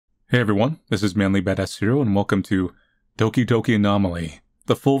Hey everyone, this is Manly Badass Zero and welcome to Doki Doki Anomaly,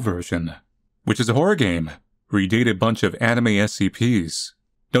 the full version, which is a horror game where you date a bunch of anime SCPs.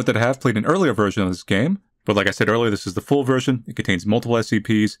 Note that I have played an earlier version of this game, but like I said earlier, this is the full version. It contains multiple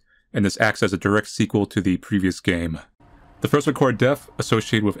SCPs, and this acts as a direct sequel to the previous game. The first recorded death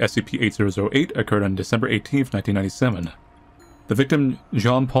associated with SCP-8008 occurred on December 18th, 1997. The victim,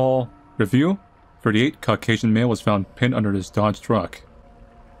 Jean-Paul Revue, 38, Caucasian male, was found pinned under his Dodge truck.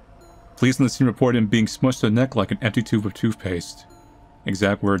 Police on the scene reported him being smushed to the neck like an empty tube of toothpaste.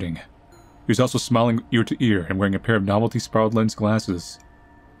 Exact wording. He was also smiling ear to ear and wearing a pair of novelty spiral lens glasses.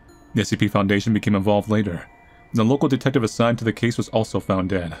 The SCP Foundation became involved later, and the local detective assigned to the case was also found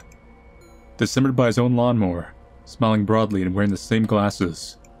dead. Dismembered by his own lawnmower, smiling broadly and wearing the same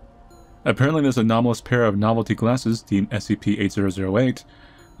glasses. Apparently this anomalous pair of novelty glasses, deemed SCP-8008,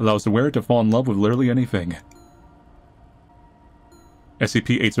 allows the wearer to fall in love with literally anything.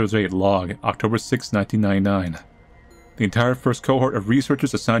 SCP-8008 Log, October 6, 1999. The entire first cohort of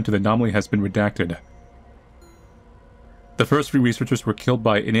researchers assigned to the anomaly has been redacted. The first 3 researchers were killed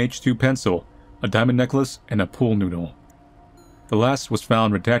by an H2 pencil, a diamond necklace, and a pool noodle. The last was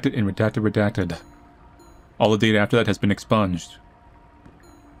found redacted and redacted. All the data after that has been expunged.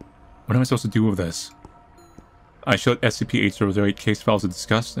 What am I supposed to do with this? I showed SCP-8008 case files in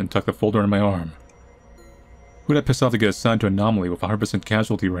disgust and tucked the folder in my arm. Who'd I piss off to get assigned to an anomaly with a 100%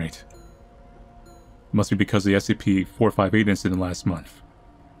 casualty rate? It must be because of the SCP-458 incident last month.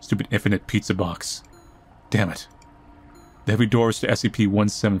 Stupid infinite pizza box. Damn it. The heavy doors to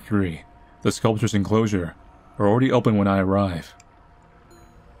SCP-173, the sculpture's enclosure, are already open when I arrive.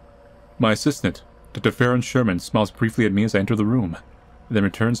 My assistant, Dr. Farron Sherman, smiles briefly at me as I enter the room, and then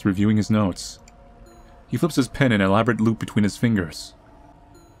returns to reviewing his notes. He flips his pen in an elaborate loop between his fingers.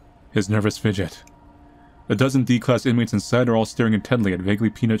 His nervous fidget. A dozen D-class inmates inside are all staring intently at vaguely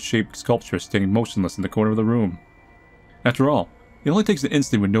peanut-shaped sculptures standing motionless in the corner of the room. After all, it only takes an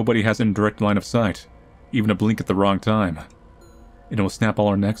instant when nobody has it in direct line of sight, even a blink at the wrong time, and it will snap all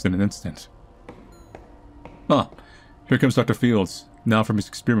our necks in an instant. Ah, here comes Dr. Fields, now from his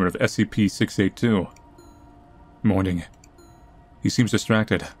experiment of SCP-682. Morning. He seems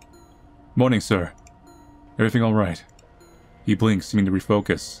distracted. Morning, sir. Everything all right? He blinks, seeming to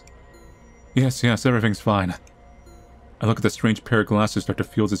refocus. Yes, everything's fine. I look at the strange pair of glasses Dr.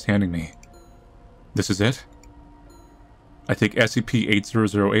 Fields is handing me. This is it? I take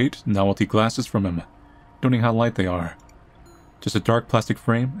SCP-8008 novelty glasses from him, noting how light they are. Just a dark plastic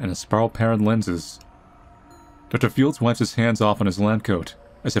frame and a spiral pair of lenses. Dr. Fields wipes his hands off on his lab coat,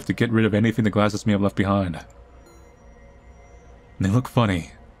 as if to get rid of anything the glasses may have left behind. They look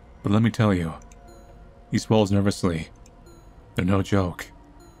funny, but let me tell you. He swallows nervously. They're no joke.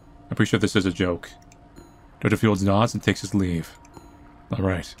 I'm pretty sure this is a joke. Dr. Fields nods and takes his leave.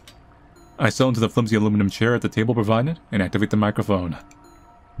 Alright. I settle into the flimsy aluminum chair at the table provided and activate the microphone.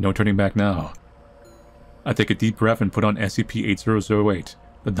 No turning back now. I take a deep breath and put on SCP-8008,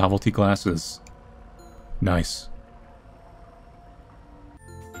 the novelty glasses. Nice.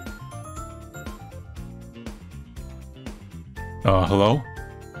 Hello?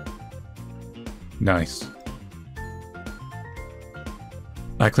 Nice.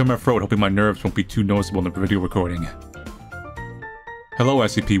 I clear my throat, hoping my nerves won't be too noticeable in the video recording. Hello,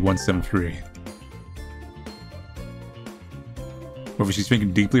 SCP-173. Whether she's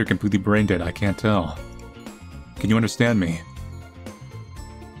thinking deeply or completely brain dead, I can't tell. Can you understand me?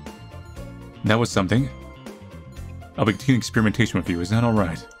 That was something. I'll be continuing experimentation with you, is that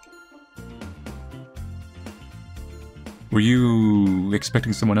alright? Were you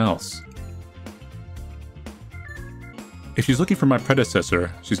expecting someone else? If she's looking for my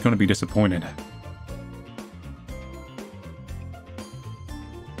predecessor, she's going to be disappointed.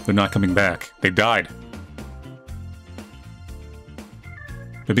 They're not coming back. They died.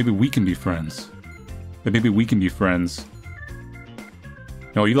 But maybe we can be friends.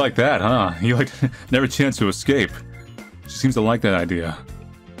 Oh, you like that, huh? You like never a chance to escape. She seems to like that idea.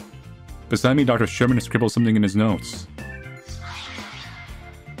 Beside me, Dr. Sherman scribbles something in his notes.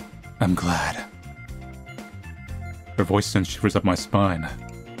 I'm glad. Her voice sends shivers up my spine.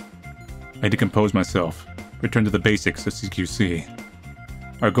 I decompose myself, return to the basics of CQC.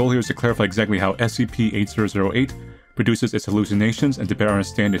 Our goal here is to clarify exactly how SCP-8008 produces its hallucinations and to better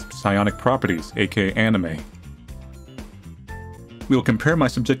understand its psionic properties, aka anime. We will compare my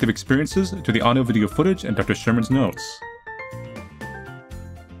subjective experiences to the audio-video footage and Dr. Sherman's notes.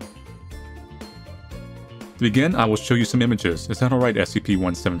 To begin, I will show you some images. Is that alright,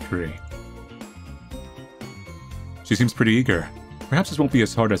 SCP-173? She seems pretty eager. Perhaps this won't be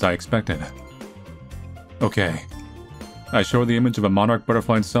as hard as I expected. Okay. I show her the image of a monarch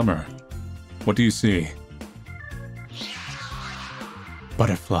butterfly in summer. What do you see?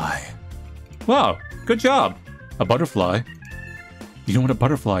 Butterfly. Wow, good job! A butterfly? You know what a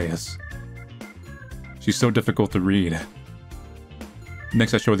butterfly is? She's so difficult to read.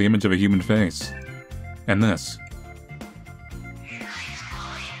 Next I show her the image of a human face. And this.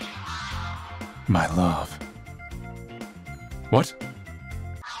 My love. What?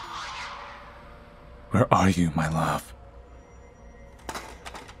 Where are you, my love?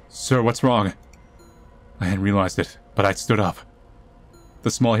 Sir, what's wrong? I hadn't realized it, but I stood up.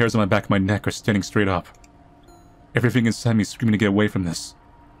 The small hairs on my back of my neck are standing straight up. Everything inside me is screaming to get away from this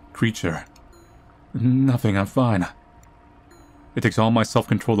creature. Nothing, I'm fine. It takes all my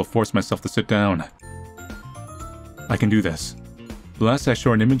self-control to force myself to sit down. I can do this. Last I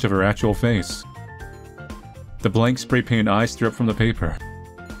show an image of her actual face. The blank spray-painted eyes stare up from the paper.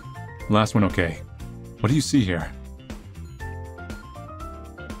 Last one okay. What do you see here?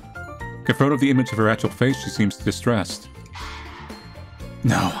 Confronted with the image of her actual face, she seems distressed.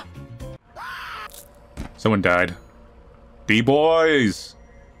 No. Someone died. D-boys!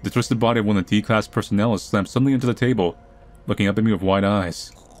 The twisted body of one of the D-class personnel is slammed suddenly into the table, looking up at me with wide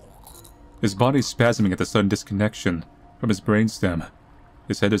eyes. His body is spasming at the sudden disconnection from his brainstem.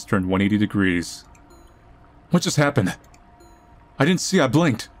 His head is turned 180 degrees. What just happened? I didn't see, I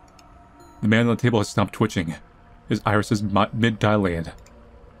blinked. The man on the table has stopped twitching. His irises mid-dilated.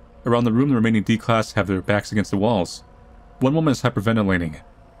 Around the room, the remaining D-class have their backs against the walls. One woman is hyperventilating,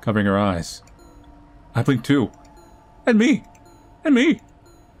 covering her eyes. I blinked too. And me! And me!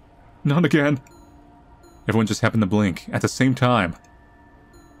 Not again. Everyone just happened to blink, at the same time.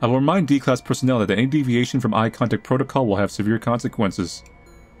 I will remind D-class personnel that any deviation from eye contact protocol will have severe consequences.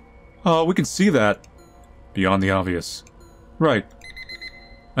 Oh, we can see that. Beyond the obvious. Right.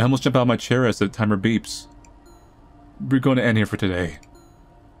 I almost jump out of my chair as the timer beeps. We're going to end here for today.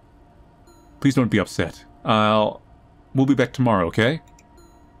 Please don't be upset. We'll be back tomorrow, okay?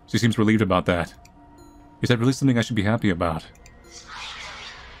 She seems relieved about that. Is that really something I should be happy about?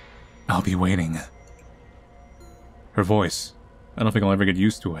 I'll be waiting. Her voice. I don't think I'll ever get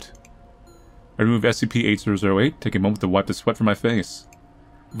used to it. I remove SCP-8008, take a moment to wipe the sweat from my face.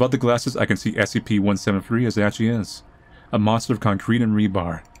 Without the glasses, I can see SCP-173 as it actually is. A monster of concrete and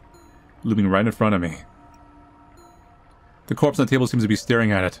rebar. Looming right in front of me. The corpse on the table seems to be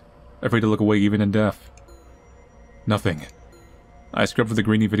staring at it, afraid to look away even in death. Nothing. I scrubbed for the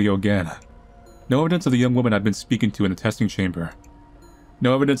grainy video again. No evidence of the young woman I'd been speaking to in the testing chamber.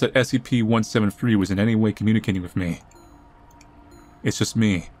 No evidence that SCP-173 was in any way communicating with me. It's just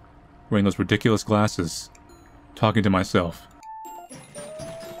me, wearing those ridiculous glasses, talking to myself.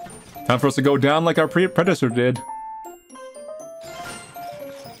 Time for us to go down like our predecessor did.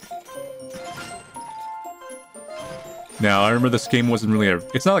 Now, I remember this game wasn't really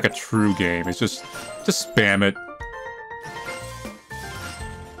it's not like a true game, it's just spam it.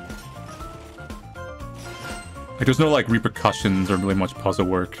 Like, there's no, like, repercussions or really much puzzle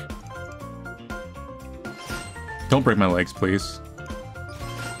work. Don't break my legs, please.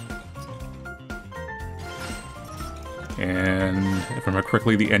 And if I remember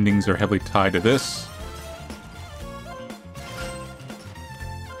correctly, the endings are heavily tied to this.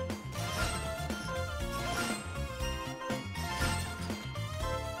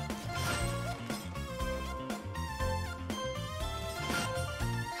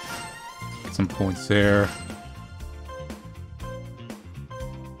 Get some points there.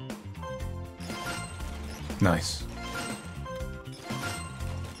 Nice.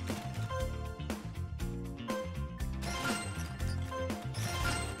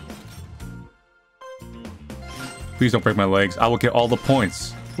 Please don't break my legs. I will get all the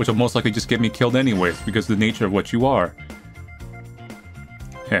points, which will most likely just get me killed anyways, because of the nature of what you are.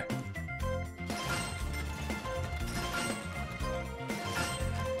 Heh.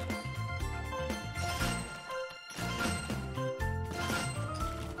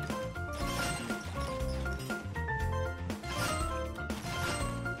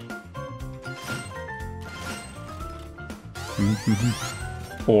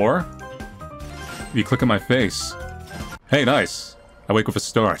 Or, if you click on my face. Hey, nice. I wake with a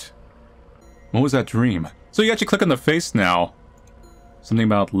start. What was that dream? So you actually click on the face now. Something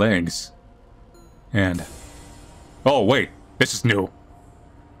about legs. And... oh, wait. This is new.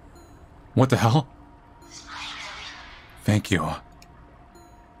 What the hell? Thank you.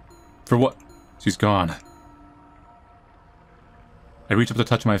 For what? She's gone. I reach up to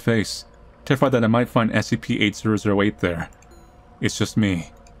touch my face, terrified that I might find SCP-8008 there. It's just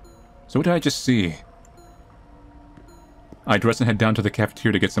me. So what did I just see? I dress and head down to the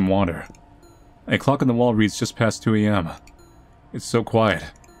cafeteria to get some water. A clock on the wall reads just past 2 AM. It's so quiet.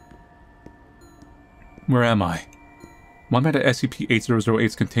 Where am I? Why am I at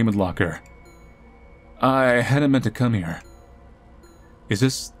SCP-8008's containment locker? I hadn't meant to come here. Is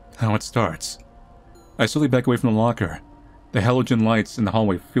this how it starts? I slowly back away from the locker, the halogen lights in the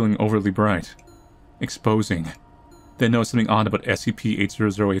hallway feeling overly bright, exposing. Then notice something odd about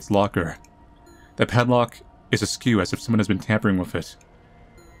SCP-8008's locker. The padlock is askew as if someone has been tampering with it.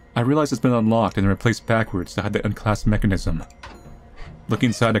 I realize it's been unlocked and replaced backwards to hide the unclasped mechanism. Looking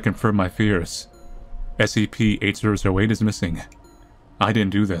inside, I confirm my fears. SCP-8008 is missing. I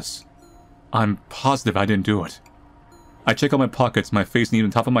didn't do this. I'm positive I didn't do it. I check all my pockets, my face and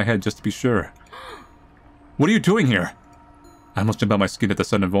even the top of my head just to be sure. What are you doing here? I almost jump out my skin at the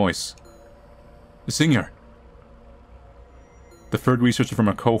sudden voice. The singer. The third researcher from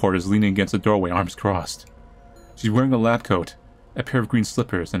our cohort is leaning against the doorway, arms crossed. She's wearing a lab coat, a pair of green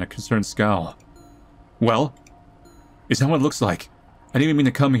slippers, and a concerned scowl. Well? Is that what it looks like? I didn't even mean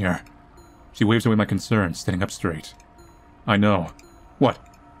to come here. She waves away my concerns, standing up straight. I know. What?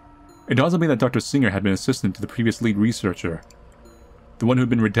 It dawns on me that Dr. Singer had been assistant to the previous lead researcher. The one who'd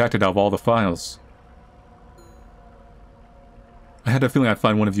been redacted out of all the files. I had a feeling I'd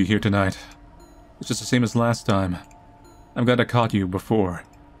find one of you here tonight. It's just the same as last time. I'm glad I caught you before.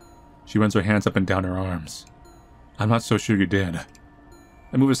 She runs her hands up and down her arms. I'm not so sure you did.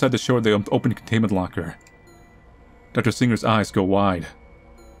 I move aside to show her the open containment locker. Dr. Singer's eyes go wide.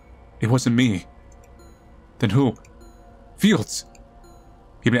 It wasn't me. Then who? Fields!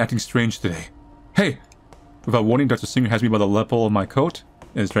 He'd been acting strange today. Hey! Without warning, Dr. Singer has me by the lapel of my coat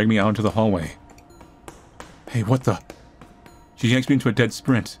and has dragged me out into the hallway. Hey, what the? She yanks me into a dead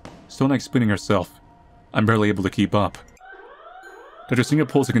sprint, still not explaining herself. I'm barely able to keep up. Dr. Singer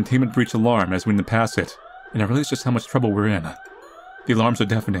pulls a containment breach alarm as we pass it, and I realize just how much trouble we're in. The alarms are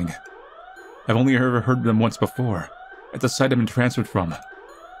deafening. I've only ever heard them once before, at the site I've been transferred from.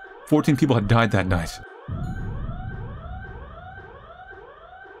 14 people had died that night.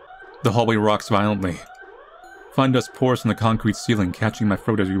 The hallway rocks violently. Fine dust pours from the concrete ceiling, catching my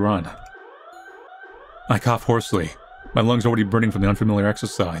throat as we run. I cough hoarsely, my lungs already burning from the unfamiliar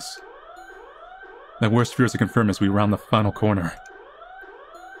exercise. My worst fears are confirmed as we round the final corner.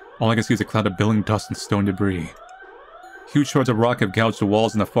 All I can see is a cloud of billowing dust and stone debris. Huge shards of rock have gouged the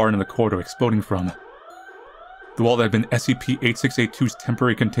walls in the far end of the corridor, exploding from the wall that had been SCP-682's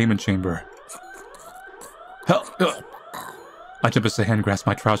temporary containment chamber. Help! I jump as the hand grasps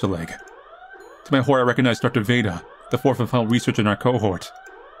my trouser leg. To my horror, I recognize Dr. Veda, the fourth and final researcher in our cohort.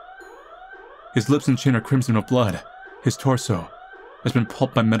 His lips and chin are crimson with blood. His torso has been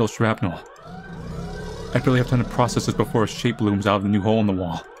pulped by metal shrapnel. I barely have time to process this before a shape looms out of the new hole in the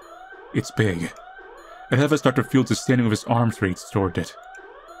wall. It's big. Ahead of us, Dr. Fields is standing with his arms raised toward it.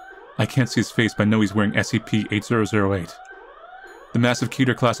 I can't see his face, but I know he's wearing SCP-8008. The massive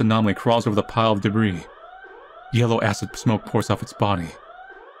Keter-class anomaly crawls over the pile of debris. Yellow acid smoke pours off its body.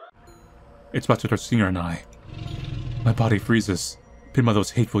 It's about Dr. Singer and I. My body freezes, pinned by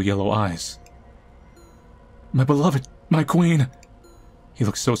those hateful yellow eyes. My beloved, my queen! He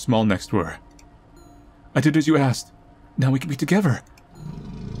looks so small next to her. I did as you asked. Now we can be together.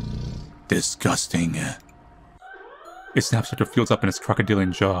 Disgusting. It snaps Dr. Fields up in his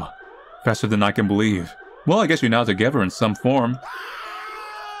crocodilian jaw, faster than I can believe. Well, I guess you're now together in some form.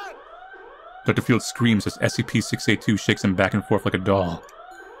 Dr. Fields screams as SCP-682 shakes him back and forth like a doll.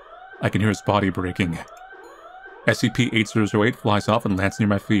 I can hear his body breaking. SCP-8008 flies off and lands near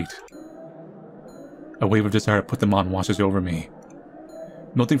my feet. A wave of desire to put them on washes over me,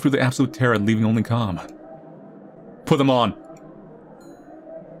 melting through the absolute terror and leaving only calm. Put them on!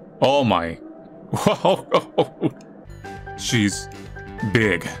 Oh my... Whoa! She's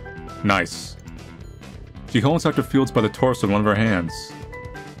big. Nice. She holds Dr. Fields by the torso in one of her hands.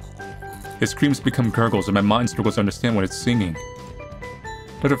 His screams become gurgles and my mind struggles to understand what it's singing.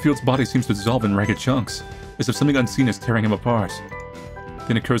 Dr. Fields' body seems to dissolve in ragged chunks, as if something unseen is tearing him apart.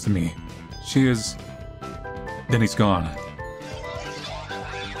 Then it occurs to me, she is... Then he's gone.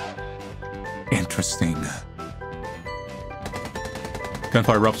 Interesting.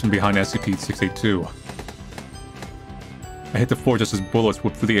 Gunfire erupts from behind SCP-682. I hit the floor just as bullets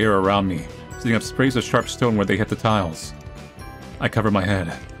whip through the air around me, setting up sprays of sharp stone where they hit the tiles. I cover my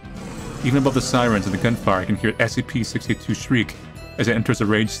head. Even above the sirens and the gunfire, I can hear SCP-682 shriek as it enters a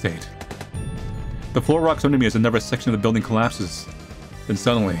rage state. The floor rocks under me as another section of the building collapses. Then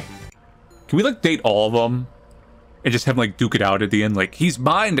suddenly... Can we, like, date all of them? And just have them, like, duke it out at the end, like, he's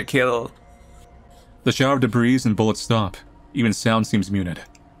mine to kill! The shower of debris and bullets stop. Even sound seems muted.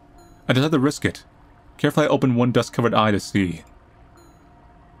 I decide to risk it. Carefully I open one dust-covered eye to see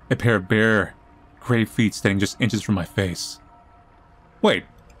a pair of bare, gray feet standing just inches from my face. Wait.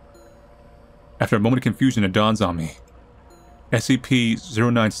 After a moment of confusion, it dawns on me.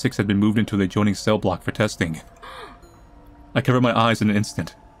 SCP-096 had been moved into the adjoining cell block for testing. I cover my eyes in an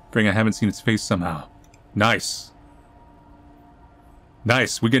instant, fearing I haven't seen its face somehow. Nice.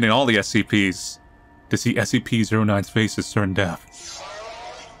 Nice, we're getting all the SCPs. To see SCP-09's face is certain death.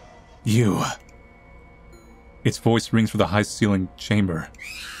 You. Its voice rings through the high-ceilinged chamber,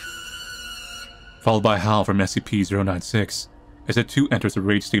 followed by a howl from SCP-096 as it too enters a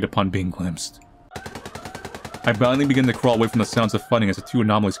rage state upon being glimpsed. I blindly begin to crawl away from the sounds of fighting as the two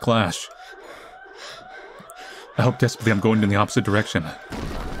anomalies clash. I hope desperately I'm going in the opposite direction.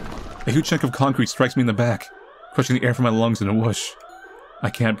 A huge chunk of concrete strikes me in the back, crushing the air from my lungs in a whoosh.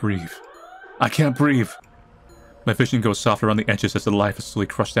 I can't breathe. I can't breathe. My vision goes soft around the edges as the life is slowly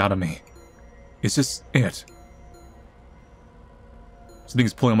crushed out of me. Is this it? Something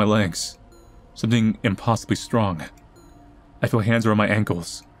is pulling on my legs. Something impossibly strong. I feel hands around my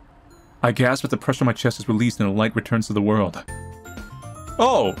ankles. I gasp as the pressure on my chest is released and the light returns to the world.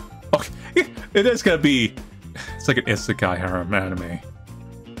 Oh! Okay. It is gonna be... It's like an isekai harem anime.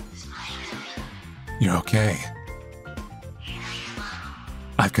 You're okay.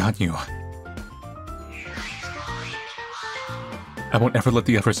 I've got you. I won't ever let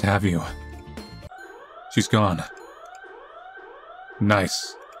the others have you. She's gone.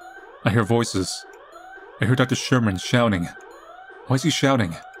 Nice. I hear voices. I hear Dr. Sherman shouting. Why is he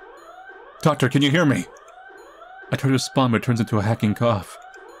shouting? Doctor, can you hear me? I try to respond, but it turns into a hacking cough.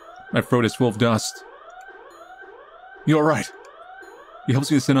 My throat is full of dust. You alright? He helps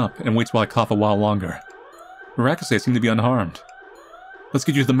me to sit up and waits while I cough a while longer. Miraculously, I seem to be unharmed. Let's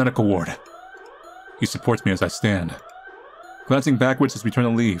get you to the medical ward. He supports me as I stand. Glancing backwards as we turn to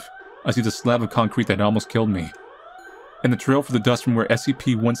leave, I see the slab of concrete that almost killed me, and the trail for the dust from where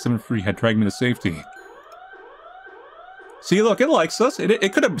SCP-173 had dragged me to safety. See, look, it likes us.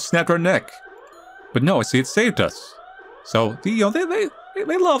 It could have snapped our neck. But no, I see it saved us. So, they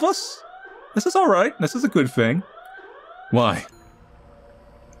love us. This is alright. This is a good thing. Why?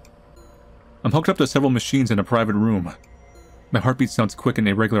 I'm hooked up to several machines in a private room. My heartbeat sounds quick and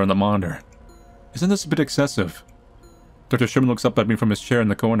irregular on the monitor. Isn't this a bit excessive? Dr. Sherman looks up at me from his chair in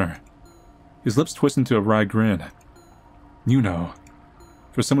the corner. His lips twist into a wry grin. You know.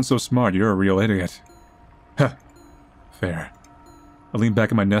 For someone so smart, you're a real idiot. Huh. Fair. I lean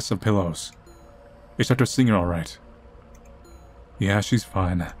back in my nest of pillows. Is Dr. Singer alright? Yeah, she's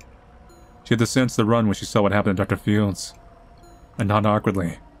fine. She had the sense to run when she saw what happened to Dr. Fields. I nod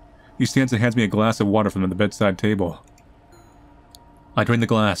awkwardly. He stands and hands me a glass of water from the bedside table. I drain the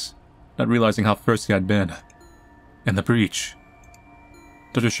glass, not realizing how thirsty I'd been. And the breach.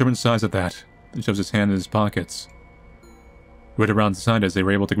 Dr. Sherman sighs at that, and shoves his hand in his pockets. Right around the side as they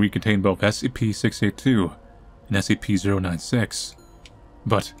were able to recontain both SCP-682 and SCP-096.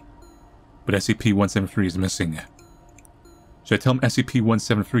 But SCP-173 is missing. Should I tell him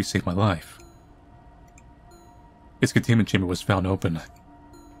SCP-173 saved my life? Its containment chamber was found open.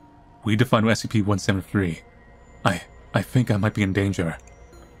 We defined SCP-173. I think I might be in danger.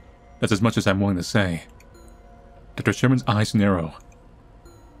 That's as much as I'm willing to say. Dr. Sherman's eyes narrow.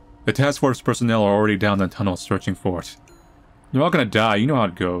 The task force personnel are already down the tunnel searching for it. They're all gonna die, you know how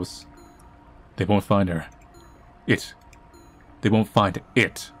it goes. They won't find her. They won't find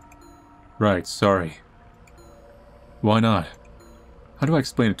it. Right, sorry. Why not? How do I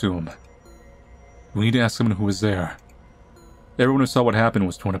explain it to him? We need to ask someone who was there. Everyone who saw what happened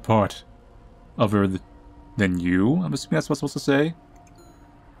was torn apart. Other than you, I'm assuming that's what I'm supposed to say?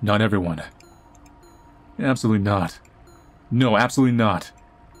 Not everyone. Absolutely not. No, absolutely not.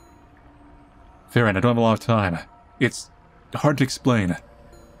 Farron, I don't have a lot of time. It's hard to explain.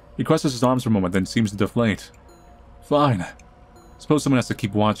 He crosses his arms for a moment, then seems to deflate. Fine. Suppose someone has to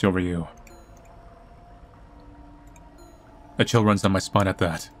keep watch over you. A chill runs down my spine at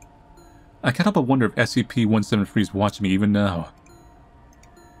that. I can't help but wonder if SCP-173 is watching me even now.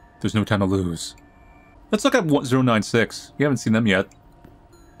 There's no time to lose. Let's look at 096. We haven't seen them yet.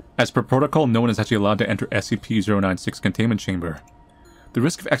 As per protocol, no one is actually allowed to enter SCP-096 containment chamber. The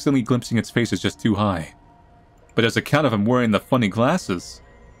risk of accidentally glimpsing its face is just too high. But there's a count of him wearing the funny glasses.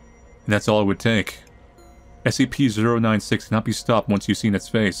 And that's all it would take. SCP-096 cannot be stopped once you've seen its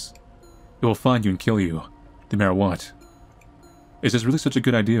face. It will find you and kill you, no matter what. Is this really such a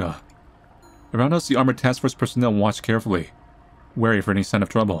good idea? Around us, the armored task force personnel watch carefully, wary for any sign of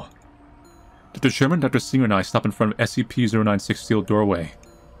trouble. Dr. Sherman, Dr. Singer, and I stop in front of SCP-096 steel doorway.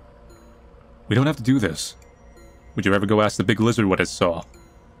 We don't have to do this. Would you ever go ask the big lizard what it saw?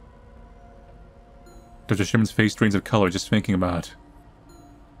 Dr. Sherman's face drains of color just thinking about it.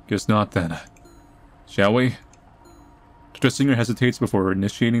 Guess not then. Shall we? Dr. Singer hesitates before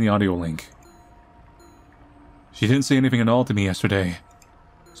initiating the audio link. She didn't say anything at all to me yesterday,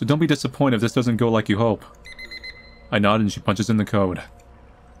 so don't be disappointed if this doesn't go like you hope. I nod and she punches in the code.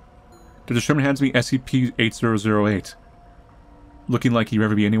 Dr. Sherman hands me SCP-8008, looking like he'd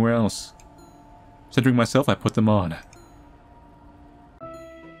ever be anywhere else. Centering myself, I put them on.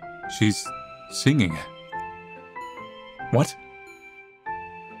 She's singing. What?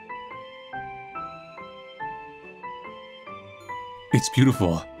 It's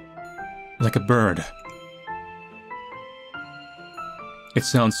beautiful. Like a bird. It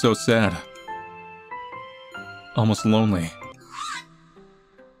sounds so sad. Almost lonely.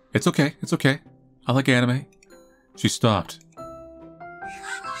 It's okay, it's okay. I like anime. She stopped.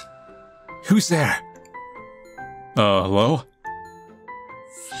 Who's there? Hello?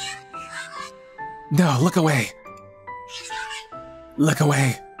 No, look away. Look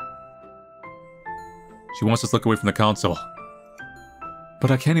away. She wants us to look away from the console. But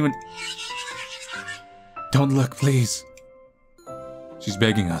I can't even... Don't look, please. She's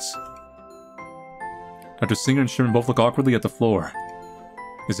begging us. Dr. Singer and Sherman both look awkwardly at the floor.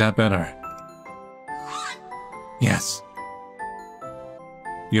 Is that better? Yes.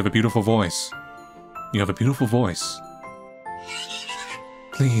 You have a beautiful voice. You have a beautiful voice.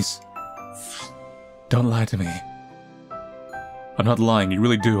 Please. Don't lie to me. I'm not lying, you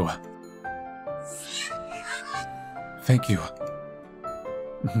really do. Thank you.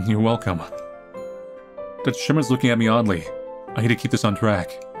 You're welcome. Dr. Sherman's looking at me oddly. I need to keep this on track.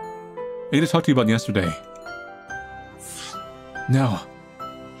 I need to talk to you about yesterday. No.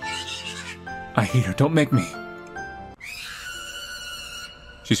 I hate her, don't make me.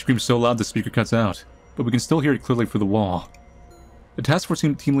 She screams so loud the speaker cuts out, but we can still hear it clearly through the wall. The task force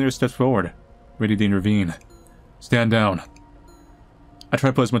team leader steps forward, ready to intervene. Stand down. I try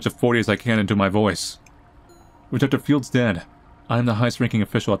to put as much of 40 as I can into my voice. With Dr. Fields dead, I am the highest-ranking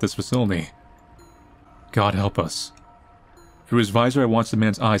official at this facility. God help us. Through his visor, I watch the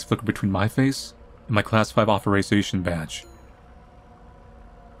man's eyes flicker between my face and my Class 5 authorization badge.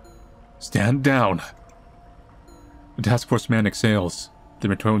 Stand down. The task force man exhales,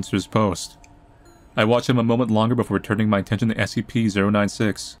 then returns to his post. I watch him a moment longer before returning my attention to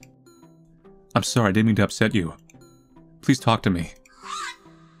SCP-096. I'm sorry, I didn't mean to upset you. Please talk to me.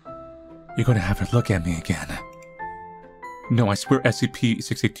 You're going to have her look at me again. No, I swear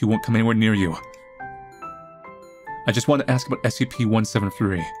SCP-682 won't come anywhere near you. I just want to ask about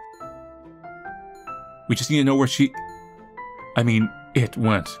SCP-173. We just need to know where it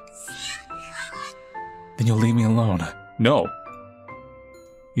went. Then you'll leave me alone. No.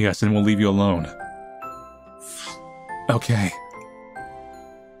 Yes, and we'll leave you alone. Okay.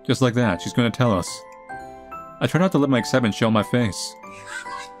 Just like that, she's going to tell us. I try not to let my excitement show on my face.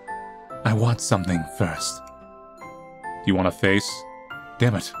 I want something first. Do you want a face?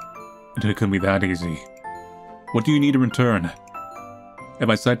 Damn it. I knew it couldn't be that easy. What do you need in return? At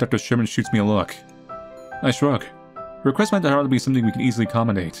my sight, Dr. Sherman shoots me a look. I shrug. Her request might hardly be something we can easily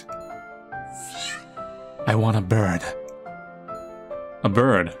accommodate. I want a bird. A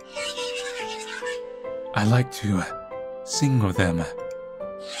bird? I like to sing with them.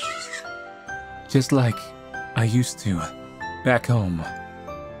 Just like I used to, back home.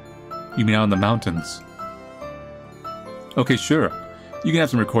 You mean out in the mountains? Okay, sure. You can have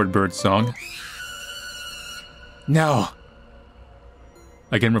some recorded bird song. No!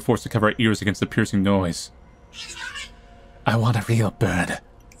 Again, we're forced to cover our ears against the piercing noise. I want a real bird.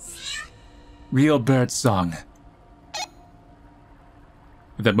 Real bird song.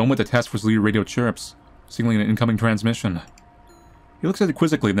 At that moment, the task force leader radio chirps, signaling an incoming transmission. He looks at it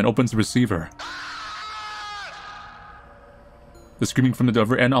quizzically and then opens the receiver. The screaming from the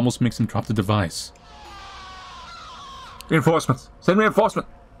other end almost makes him drop the device. Reinforcements! Send reinforcement!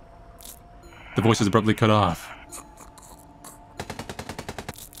 The voice is abruptly cut off.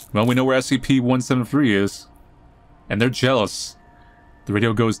 Well, we know where SCP-173 is. And they're jealous. The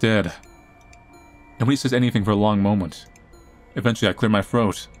radio goes dead. Nobody says anything for a long moment. Eventually, I clear my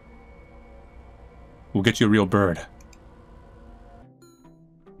throat. We'll get you a real bird.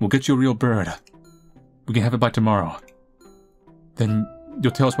 We'll get you a real bird. We can have it by tomorrow. Then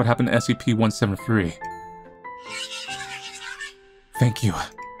you'll tell us what happened to SCP-173. Thank you.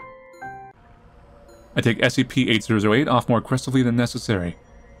 I take SCP-8008 off more aggressively than necessary,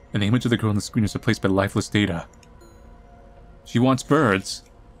 and the image of the girl on the screen is replaced by lifeless data. She wants birds.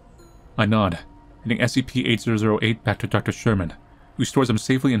 I nod, handing SCP-8008 back to Dr. Sherman, who stores them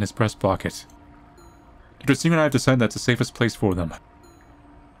safely in his breast pocket. Dr. Singer and I have decided that's the safest place for them.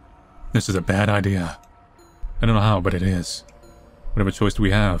 This is a bad idea. I don't know how, but it is. Whatever choice do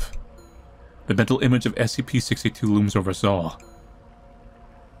we have? The mental image of SCP-682 looms over us all.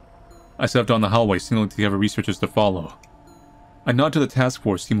 I step down the hallway, signaling to the other researchers to follow. I nod to the task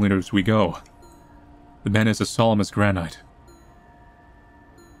force team leader as we go. The man is as solemn as granite.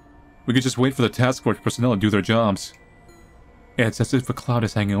 We could just wait for the task force personnel to do their jobs. It's as if a cloud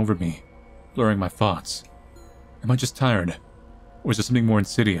is hanging over me, blurring my thoughts. Am I just tired? Or is there something more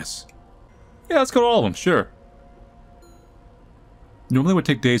insidious? Yeah, let's go to all of them, sure. Normally it would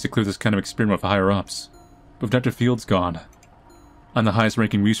take days to clear this kind of experiment with higher-ups, but with Dr. Field's gone, I'm the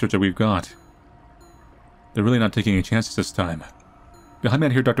highest-ranking researcher we've got. They're really not taking any chances this time. Behind me I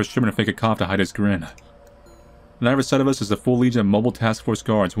hear Dr. Sherman fake a cough to hide his grin. On either side of us is a full legion of mobile task force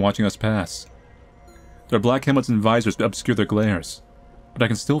guards watching us pass. Their black helmets and visors obscure their glares, but I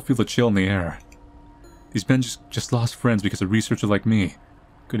can still feel the chill in the air. These men just lost friends because a researcher like me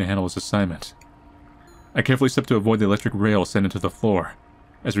couldn't handle his assignment. I carefully step to avoid the electric rail sent into the floor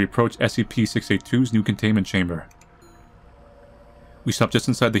as we approach SCP-682's new containment chamber. We stop just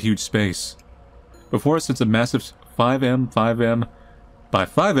inside the huge space. Before us sits a massive 5M by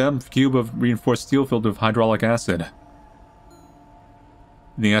 5M cube of reinforced steel filled with hydraulic acid.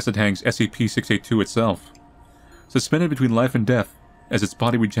 In the acid hangs SCP-682 itself, suspended between life and death as its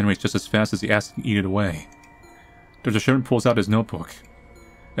body regenerates just as fast as the acid can eat it away. Dr. Sherman pulls out his notebook.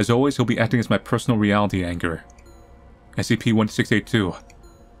 As always, he'll be acting as my personal reality anchor. SCP-172.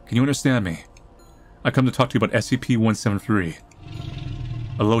 Can you understand me? I come to talk to you about SCP-173.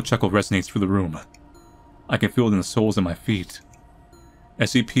 A low chuckle resonates through the room. I can feel it in the soles of my feet.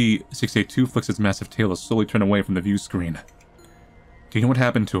 SCP-682 flicks its massive tail to slowly turn away from the view screen. Do you know what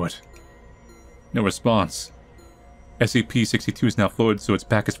happened to it? No response. SCP-682 is now floated so its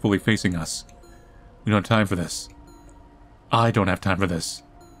back is fully facing us. We don't have time for this. I don't have time for this.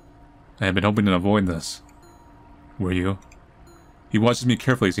 I have been hoping to avoid this. Were you? He watches me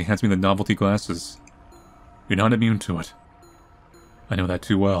carefully as he hands me the novelty glasses. You're not immune to it. I know that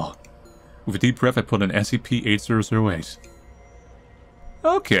too well. With a deep breath, I put on SCP-8008.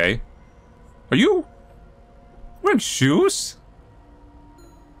 Okay. Are you wearing shoes?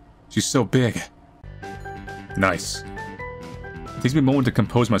 She's so big. Nice. It takes me a moment to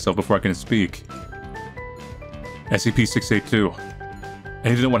compose myself before I can speak. SCP-682. I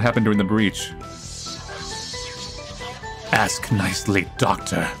need to know what happened during the breach. Ask nicely,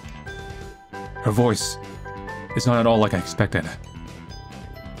 Doctor. Her voice is not at all like I expected.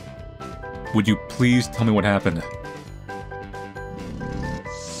 Would you please tell me what happened?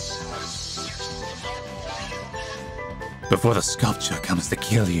 Before the sculpture comes to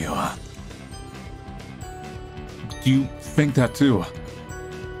kill you. Do you think that too?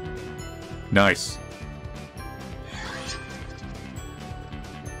 Nice.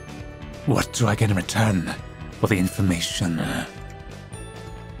 What do I get in return for the information? I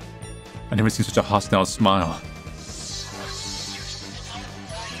never seen such a hostile smile.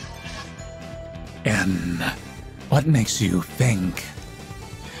 And what makes you think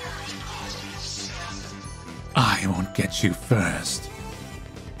I won't get you first?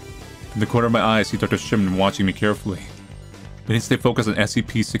 In the corner of my eye, I see Dr. Sherman watching me carefully. We need to stay focused on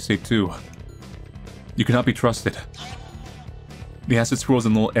SCP-682. You cannot be trusted. The acid swirls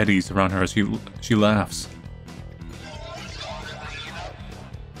in little eddies around her as she laughs.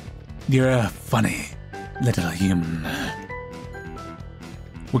 You're a funny little human.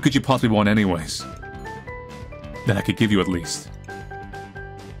 What could you possibly want anyways? That I could give you at least.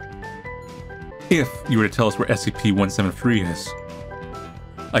 If you were to tell us where SCP-173 is.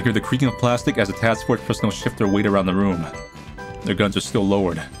 I hear the creaking of plastic as the task force personnel shift their weight around the room. Their guns are still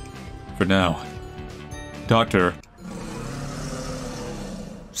lowered. For now. Doctor.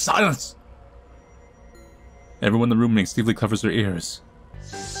 Silence! Everyone in the room instinctively covers their ears.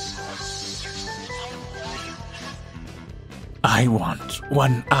 I want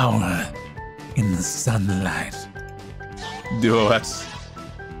 1 hour in the sunlight. Dude,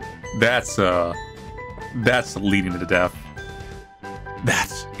 that's leading to death.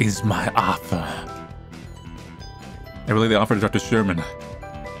 That is my offer. I relay the offer to Dr. Sherman.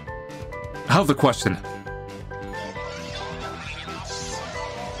 Out of the question.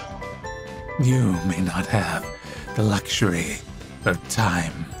 You may not have the luxury of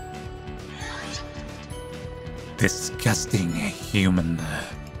time. Disgusting human.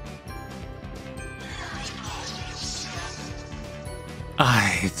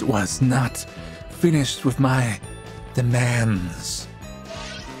 I was not finished with my demands.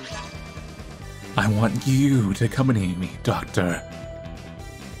 I want you to accompany me, Doctor.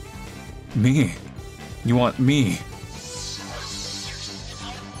 Me? You want me?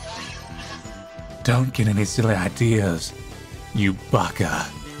 Don't get any silly ideas, you baka.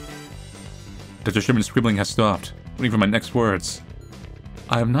 Dr. Sherman's scribbling has stopped, waiting for my next words.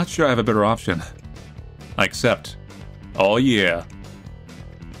 I am not sure I have a better option. I accept. Oh yeah.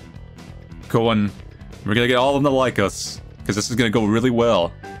 Go on. We're gonna get all of them to like us, because this is gonna go really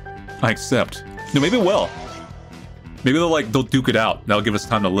well. I accept. No, maybe it will. Maybe they'll duke it out. That'll give us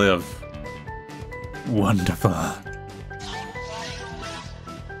time to live. Wonderful.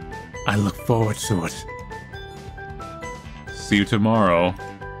 I look forward to it. See you tomorrow.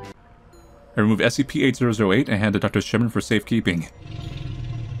 I remove SCP-8008 and hand to Dr. Sherman for safekeeping.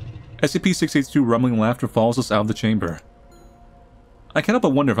 SCP-682 rumbling laughter follows us out of the chamber. I can't help but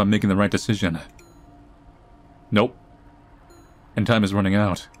wonder if I'm making the right decision. Nope. And time is running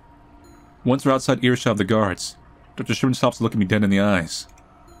out. Once we're outside earshot of the guards, Dr. Sherman stops to look at me dead in the eyes.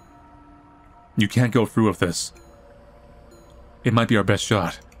 You can't go through with this. It might be our best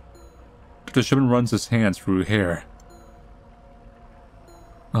shot. Dr. Sherman runs his hands through her hair.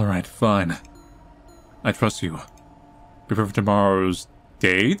 Alright, fine. I trust you. Prepare for tomorrow's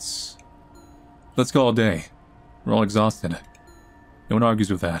dates? Let's call it a day. We're all exhausted. No one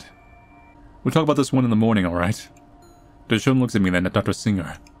argues with that. We'll talk about this one in the morning, alright? Dr. Sherman looks at me then at Dr.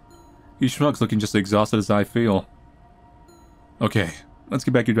 Singer. He shrugs, looking just as exhausted as I feel. Okay, let's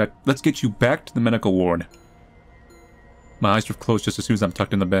get you back to the medical ward. My eyes drift closed just as soon as I'm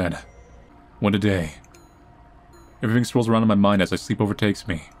tucked in the bed. One a day. Everything swirls around in my mind as sleep overtakes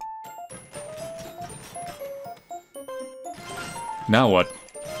me. Now what?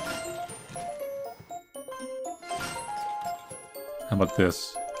 How about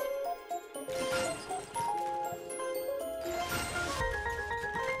this?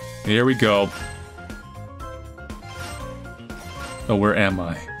 Here we go. Oh, where am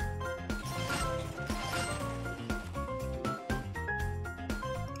I?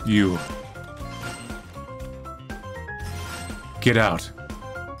 You. Get out.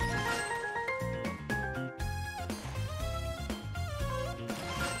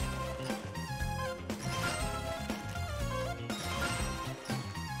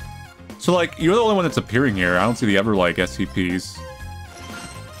 So, like, you're the only one that's appearing here. I don't see the other, like, SCPs.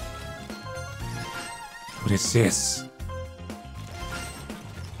 What is this?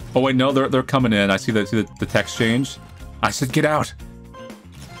 Oh, wait, no, they're coming in. I see the text change. I said get out.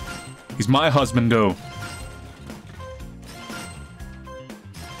 He's my husband, though.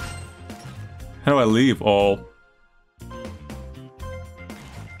 How do I leave? Oh.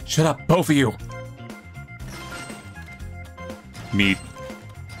 Shut up, both of you. Meet.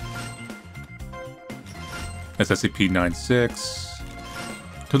 That's SCP-096.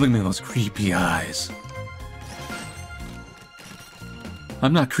 Don't look at me with those creepy eyes.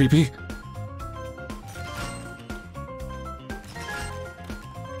 I'm not creepy.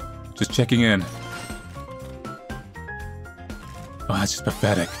 Just checking in. Oh, that's just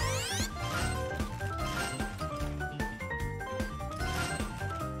pathetic.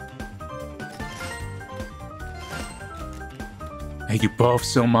 I hate you both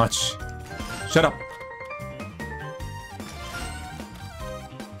so much. Shut up.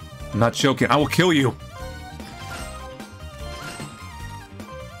 I'm not joking. I will kill you.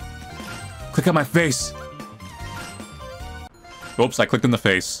 Click on my face. Oops, I clicked in the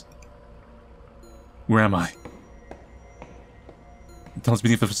face. Where am I? The tunnel's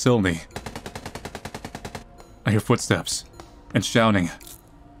beneath the facility. I hear footsteps and shouting.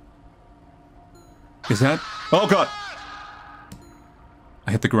 Is that? Oh god!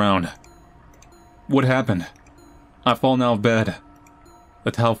 I hit the ground. What happened? I've fallen out of bed.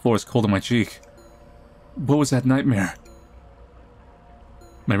 The tile floor is cold on my cheek. What was that nightmare?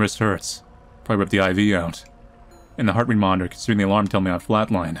 My wrist hurts. Probably ripped the IV out. And the heart rate monitor, considering the alarm telling me I've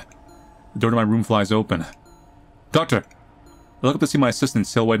flatlined. The door to my room flies open. Doctor! I look up to see my assistant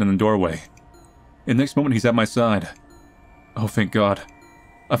silhouetted in the doorway. In the next moment, he's at my side. Oh, thank God.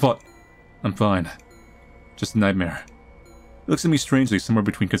 I thought... I'm fine. Just a nightmare. He looks at me strangely, somewhere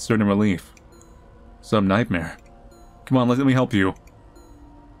between concern and relief. Some nightmare. Come on, let me help you.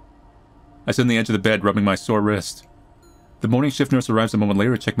 I sit on the edge of the bed, rubbing my sore wrist. The morning shift nurse arrives a moment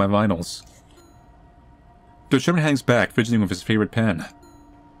later to check my vitals. Dr. Sherman hangs back, fidgeting with his favorite pen.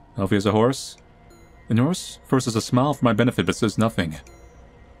 Healthy as a horse? The nurse first has a smile for my benefit, but says nothing.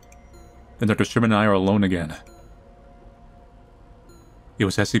 Then Dr. Sherman and I are alone again. It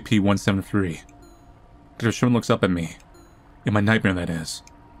was SCP-173. Dr. Sherman looks up at me. In my nightmare, that is.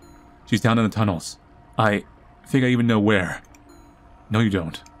 She's down in the tunnels. I think I even know where. No, you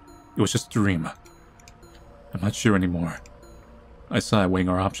don't. It was just a dream. I'm not sure anymore. I sigh, weighing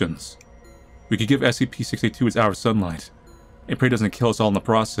our options. We could give SCP-682 its hour of sunlight, and pray it doesn't kill us all in the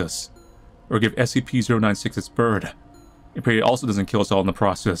process. Or give SCP-096 its bird, and pray it also doesn't kill us all in the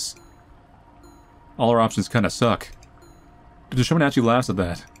process. All our options kinda suck. Dr. Sherman actually laughs at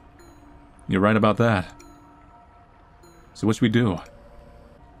that. You're right about that. So what should we do?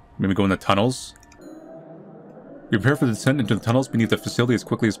 Maybe go in the tunnels? We prepare for the descent into the tunnels beneath the facility as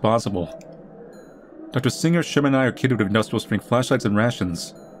quickly as possible. Dr. Singer, Sherman, and I are kitted with industrial strength flashlights and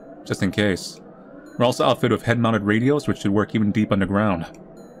rations, just in case. We're also outfitted with head-mounted radios, which should work even deep underground.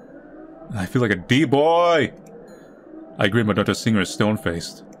 I feel like a D-boy! I agree, but Dr. Singer is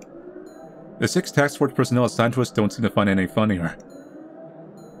stone-faced. The 6 task force personnel assigned to us don't seem to find it any funnier.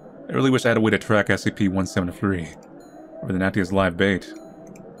 I really wish I had a way to track SCP-173, rather than acting as live bait.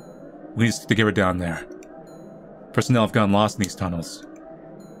 We need to get her down there. Personnel have gotten lost in these tunnels.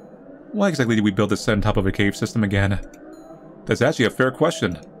 Why exactly did we build this set on top of a cave system again? That's actually a fair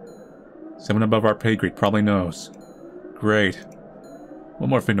question. Someone above our pay grade probably knows. Great. One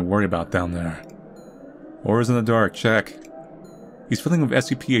more thing to worry about down there. Horrors in the dark, check. He's filling with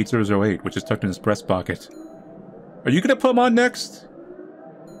SCP-8008, which is tucked in his breast pocket. Are you gonna put him on next?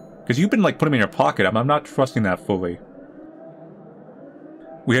 Because you've been, like, putting him in your pocket. I'm not trusting that fully.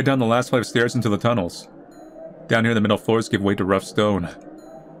 We head down the last flight of stairs into the tunnels. Down here, the middle floors give way to rough stone.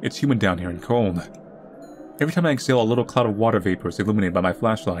 It's humid down here and cold. Every time I exhale, a little cloud of water vapor is illuminated by my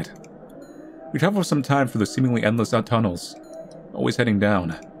flashlight. We travel for some time through the seemingly endless tunnels, always heading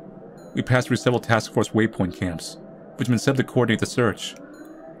down. We pass through several task force waypoint camps, which have been set to coordinate the search.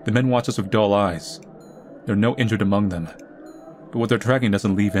 The men watch us with dull eyes. There are no injured among them, but what they're tracking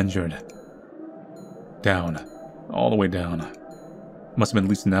doesn't leave injured. Down. All the way down. Must have been at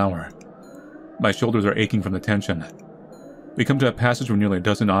least an hour. My shoulders are aching from the tension. We come to a passage with nearly a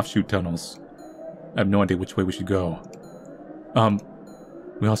dozen offshoot tunnels. I have no idea which way we should go.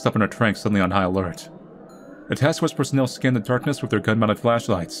 We all stop in our tracks, suddenly on high alert. The task force personnel scan the darkness with their gun-mounted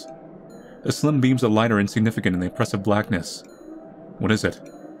flashlights. The slim beams of light are insignificant in the oppressive blackness. What is it?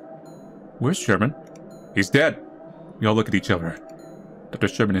 Where's Sherman? He's dead! We all look at each other. Dr.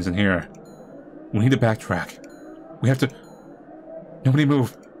 Sherman isn't here. We need to backtrack. We have to... Nobody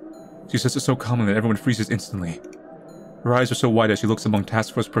move. She says it so calmly that everyone freezes instantly. Her eyes are so wide as she looks among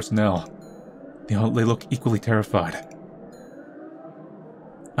task force personnel. They look equally terrified.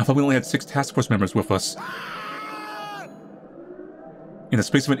 I thought we only had 6 task force members with us. In the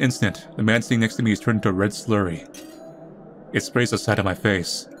space of an instant, the man sitting next to me is turned into a red slurry. It sprays the side of my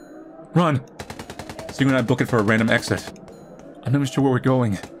face. Run! Singer and I book it for a random exit. I'm not even sure where we're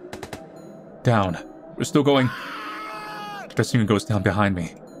going. Down. We're still going. Dr. Singer goes down behind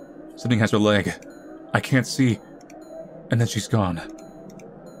me. Something has her leg. I can't see. And then she's gone.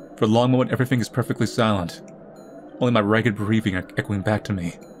 For a long moment, everything is perfectly silent. Only my ragged breathing echoing back to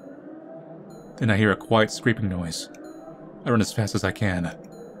me. Then I hear a quiet scraping noise. I run as fast as I can.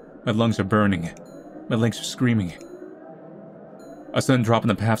 My lungs are burning. My legs are screaming. A sudden drop in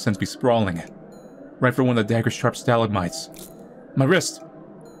the path sends me sprawling. Right for one of the dagger's sharp stalagmites. My wrist!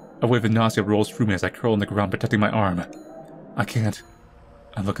 A wave of nausea rolls through me as I curl on the ground, protecting my arm. I can't.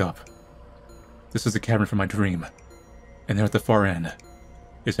 I look up. This is the cavern from my dream. And there at the far end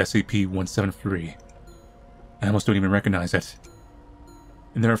is SCP-173. I almost don't even recognize it.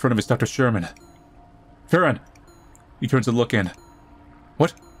 And there in front of us is Dr. Sherman. Farron! He turns to look in.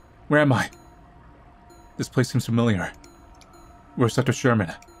 What? Where am I? This place seems familiar. Where's Dr.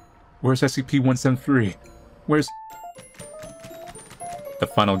 Sherman? Where's SCP-173? Where's... The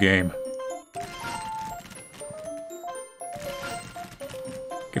final game.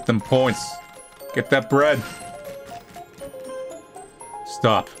 Get them points. Get that bread.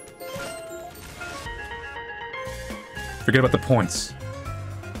 Stop. Forget about the points.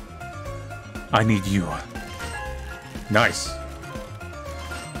 I need you. Nice.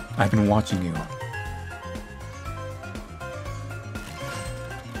 I've been watching you.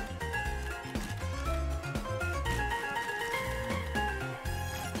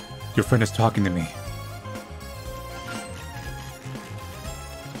 Your friend is talking to me.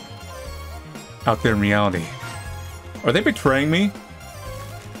 Out there in reality. Are they betraying me?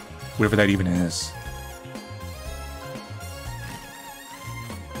 Whatever that even is.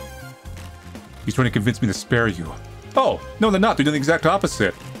 He's trying to convince me to spare you. Oh, no they're not. They're doing the exact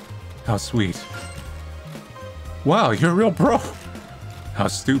opposite. How sweet. Wow, you're a real bro. How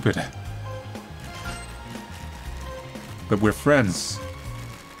stupid. But we're friends.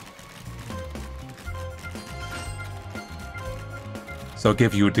 So I'll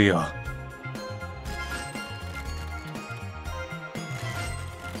give you a deal.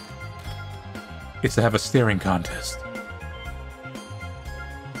 It's to have a staring contest.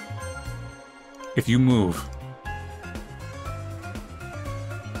 If you move,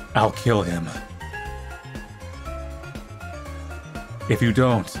 I'll kill him. If you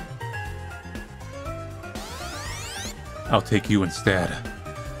don't, I'll take you instead.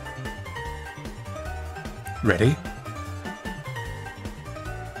 Ready?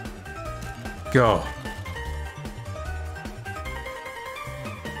 Go.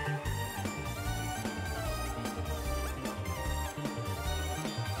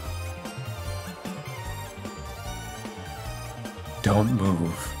 Don't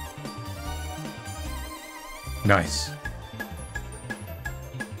move. Nice.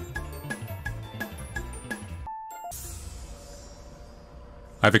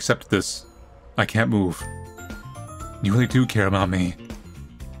 I've accepted this. I can't move. You really do care about me,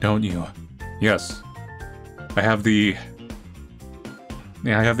 don't you? Yes. I have the...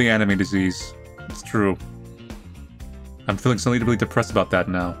 Yeah, I have the anime disease. It's true. I'm feeling suddenly really depressed about that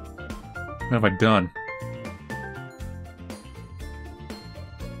now. What have I done?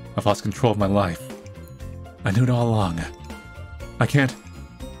 I've lost control of my life. I knew it all along. I can't...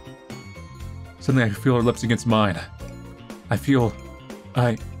 Suddenly I feel her lips against mine. I feel...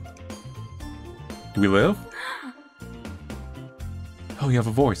 Do we live? Oh, you have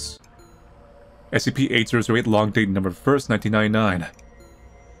a voice. SCP-8008 log date November 1st, 1999.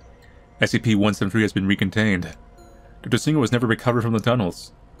 SCP-173 has been recontained. Dr. Singer was never recovered from the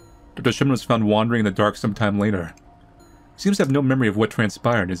tunnels. Dr. Shimon was found wandering in the dark sometime later. He seems to have no memory of what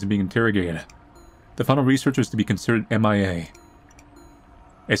transpired and is being interrogated. The final researcher is to be considered MIA.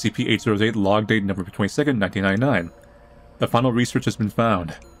 SCP-8008 log date November 22nd, 1999. The final researcher has been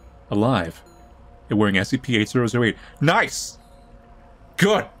found. Alive. And wearing SCP-8008. Nice!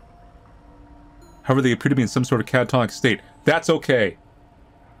 Good! However, they appear to be in some sort of catatonic state. That's okay!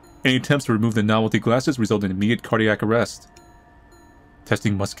 Any attempts to remove the novelty glasses result in immediate cardiac arrest.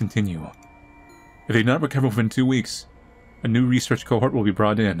 Testing must continue. If they do not recover within 2 weeks, a new research cohort will be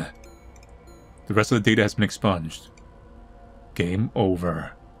brought in. The rest of the data has been expunged. Game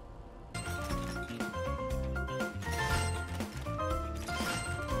over.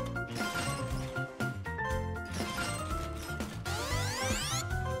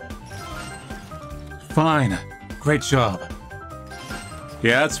 Fine. Great job.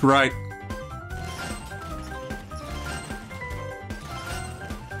 Yeah, that's right.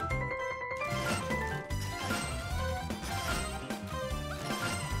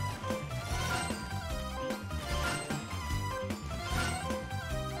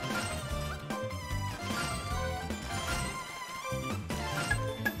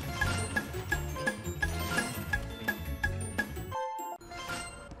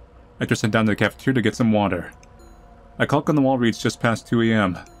 I just sent down to the cafeteria to get some water. A clock on the wall reads just past 2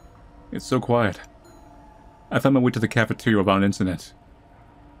 a.m. It's so quiet. I found my way to the cafeteria without an incident.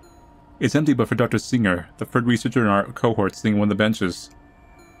 It's empty but for Dr. Singer, the third researcher in our cohort sitting on one of the benches.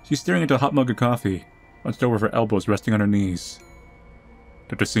 She's staring into a hot mug of coffee, hunched over with her elbows resting on her knees.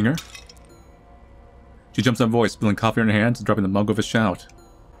 Dr. Singer? She jumps on voice, spilling coffee on her hands and dropping the mug with a shout.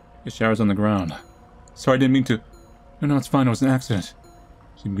 It showers on the ground. Sorry, I didn't mean to... No, it's fine, it was an accident.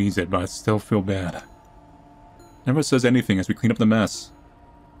 She means it, but I still feel bad. Never says anything as we clean up the mess.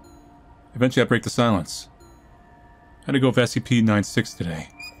 Eventually I break the silence. I had to go with SCP-096 today.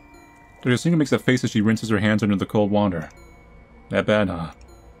 Dr. Singer makes a face as she rinses her hands under the cold water. That bad, huh?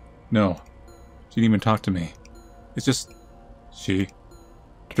 No. She didn't even talk to me. It's just... She...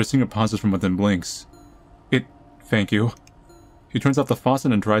 Dr. Singer pauses from within blinks. Thank you. She turns off the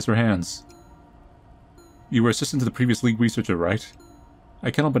faucet and dries her hands. You were assistant to the previous league researcher, right? I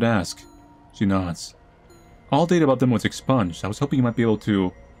can't help but ask. She nods. All data about them was expunged. I was hoping you might be able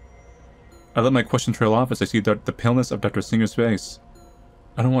to... I let my question trail off as I see the paleness of Dr. Singer's face.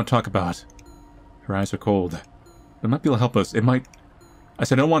 I don't want to talk about... Her eyes are cold. It might be able to help us. It might... I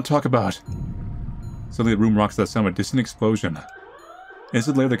said I don't want to talk about... Suddenly the room rocks to the sound of a distant explosion.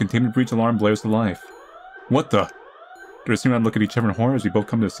 Instantly later, the containment breach alarm blares to life. What the... Dr. Singer and I look at each other in horror as we both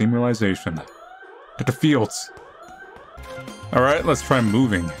come to the same realization. Dr. Fields! Alright, let's try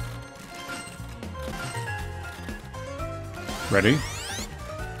moving. Ready?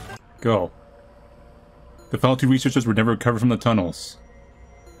 Go. The final two researchers were never recovered from the tunnels.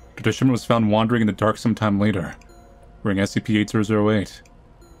 Dr. Shimon was found wandering in the dark sometime later, wearing SCP-8008.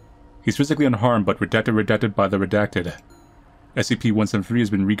 He's physically unharmed, but redacted by the redacted. SCP-173 has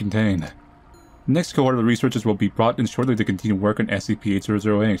been recontained. The next cohort of the researchers will be brought in shortly to continue work on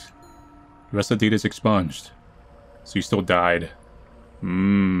SCP-8008. The rest of the data is expunged. So you still died.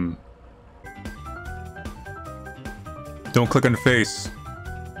 Don't click on the face.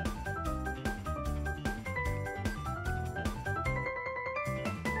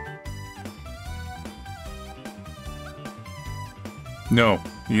 No.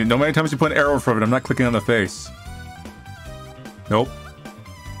 No many times you put an arrow in front of it, I'm not clicking on the face. Nope.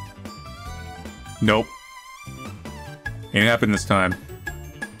 Nope. Ain't happening this time.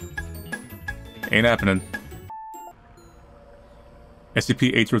 Ain't happening.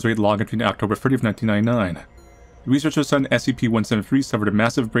 SCP-808 log entry October 30th, 1999. The researchers said SCP-173 suffered a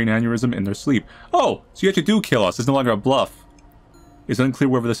massive brain aneurysm in their sleep. Oh! So you actually do kill us. It's no longer a bluff. It's unclear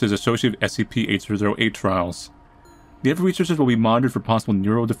whether this is associated with SCP-8008 trials. The other researchers will be monitored for possible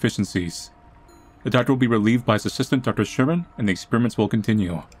neural deficiencies. The doctor will be relieved by his assistant, Dr. Sherman, and the experiments will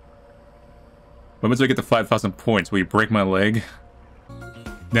continue. When do I get to 5,000 points? Will you break my leg?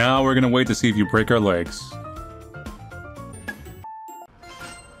 Now we're gonna wait to see if you break our legs.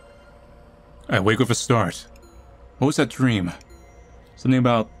 I wake with a start. What was that dream? Something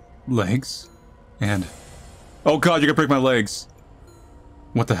about legs? And... oh god, you're gonna break my legs!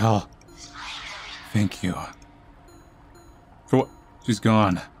 What the hell? Thank you. For what? She's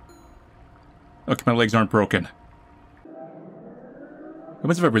gone. Okay, my legs aren't broken. What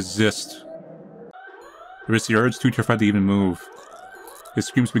happens if I resist? I resist the urge, too terrified to even move. His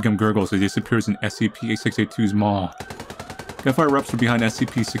screams become gurgles as he disappears in SCP-682's maw. Gunfire erupts from behind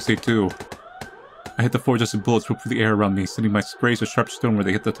SCP-682. I hit the floor just as bullets whoop through the air around me, sending my sprays to sharp stone where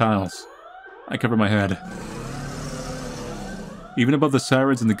they hit the tiles. I cover my head. Even above the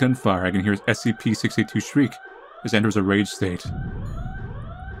sirens and the gunfire, I can hear SCP-682 shriek as it enters a rage state.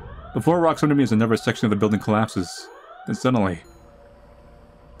 The floor rocks under me as another section of the building collapses. Then suddenly,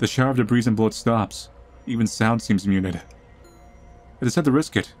 the shower of debris and bullets stops. Even sound seems muted. I decide to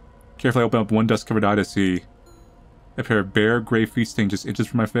risk it. Carefully open up one dust-covered eye to see a pair of bare, gray feet stained just inches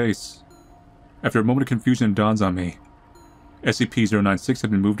from my face. After a moment of confusion, it dawns on me. SCP-096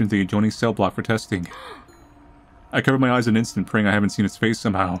 had been moved into the adjoining cell block for testing. I cover my eyes an instant, praying I haven't seen its face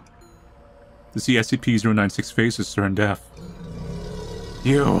somehow. To see SCP-096's face is certain death.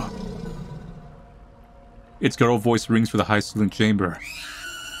 You! Its guttural voice rings through the high-ceilinged chamber.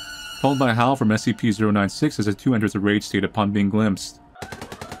 Followed by a howl from SCP-096 as the two enters a rage state upon being glimpsed.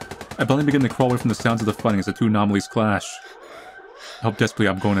 I blindly begin to crawl away from the sounds of the fighting as the two anomalies clash. I hope desperately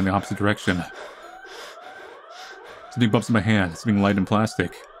I'm going in the opposite direction. Something bumps in my hand, something light and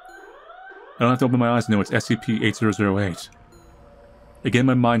plastic. I don't have to open my eyes to know it's SCP-8008. Again,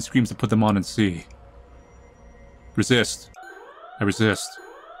 my mind screams to put them on and see. Resist. I resist.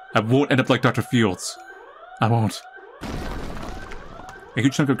 I won't end up like Dr. Fields. I won't. A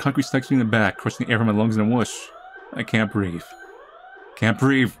huge chunk of concrete strikes me in the back, crushing the air from my lungs in a whoosh. I can't breathe. Can't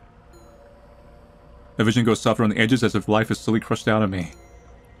breathe. My vision goes softer on the edges as if life is slowly crushed out of me.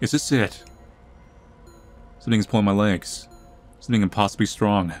 Is this it? Something is pulling my legs. Something impossibly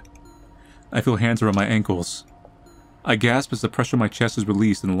strong. I feel hands around my ankles. I gasp as the pressure on my chest is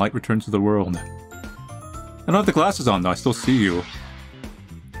released and the light returns to the world. I don't have the glasses on though, I still see you.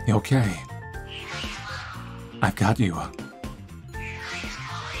 You okay? I've got you.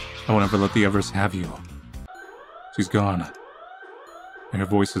 I won't ever let the others have you. She's gone. I hear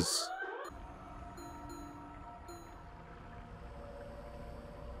voices.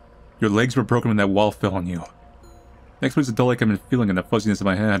 Your legs were broken when that wall fell on you. Next was the dull ache I've been feeling in the fuzziness of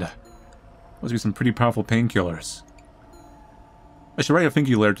my head. Must be some pretty powerful painkillers. I should write a thank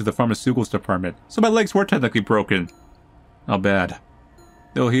you letter to the pharmaceuticals department, so my legs were technically broken. Not bad.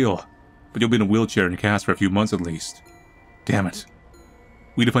 They'll heal, but you'll be in a wheelchair and cast for a few months at least. Damn it.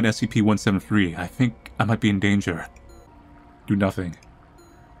 We need to find SCP-173. I think I might be in danger. Do nothing.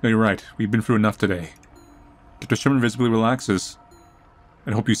 No, you're right. We've been through enough today. Dr. Sherman visibly relaxes.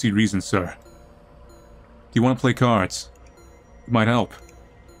 I hope you see reason, sir. Do you want to play cards? It might help.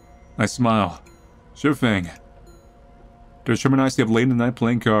 I smile. Sure thing. Dr. Sherman and I stay up late in the night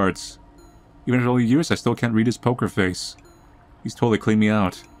playing cards. Even after all the years, I still can't read his poker face. He's totally cleaned me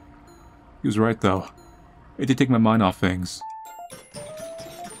out. He was right, though. It did take my mind off things.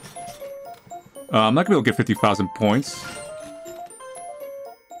 I'm not gonna be able to get 50,000 points.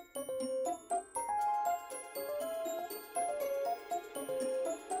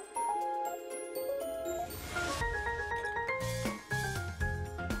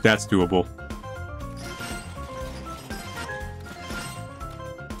 That's doable.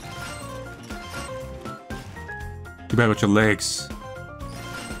 Too bad about your legs.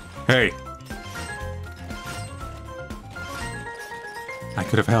 Hey. I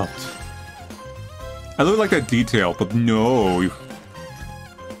could have helped. I really like that detail, but no.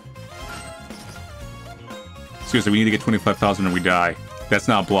 Seriously, we need to get 25,000 or we die. That's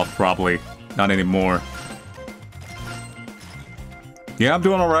not a bluff, probably. Not anymore. Yeah, I'm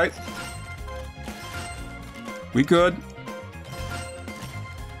doing alright. We good.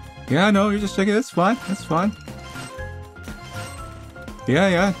 Yeah, I know, you're just checking. It's fine, that's fine.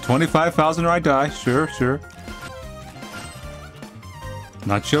 Yeah, 25,000 or I die. Sure.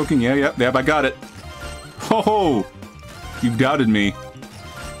 Not joking, yeah, I got it. Ho ho! You've doubted me.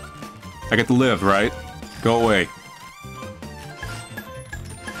 I get to live, right? Go away.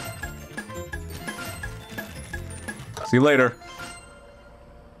 See you later.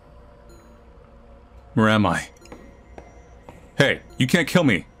 Where am I? Hey, you can't kill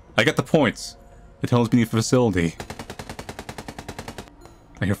me. I get the points. The tunnel's beneath the facility.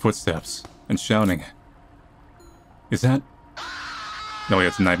 I hear footsteps and shouting. Is that... No, wait,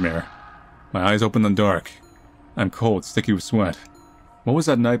 it's a nightmare. My eyes open in the dark. I'm cold, sticky with sweat. What was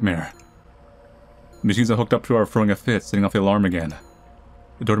that nightmare? The machines I hooked up to are throwing a fit, setting off the alarm again.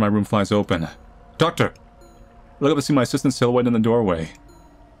 The door to my room flies open. Doctor! I look up to see my assistant's silhouette in the doorway.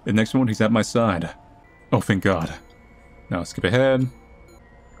 The next moment, he's at my side. Oh, thank God. Now, skip ahead.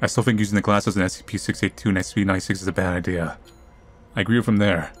 I still think using the glasses in SCP-682 and SCP-096 is a bad idea. I agree from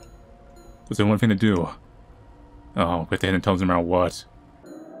there. There's only one thing to do. Oh, but the hidden tunnels no matter what.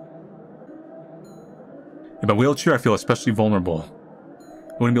 In my wheelchair, I feel especially vulnerable.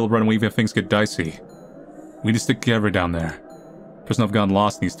 I wouldn't be able to run away even if things get dicey. We need to stick together down there. Person I've gotten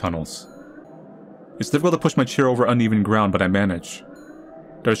lost in these tunnels. It's difficult to push my chair over uneven ground, but I manage.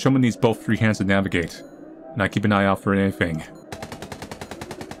 Dr. Showman needs both free hands to navigate, and I keep an eye out for anything.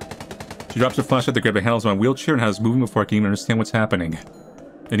 She drops her flashlight to grab the handles of my wheelchair and has us moving before I can even understand what's happening.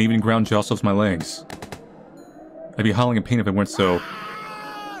 An even ground jostles my legs. I'd be howling in pain if it weren't so.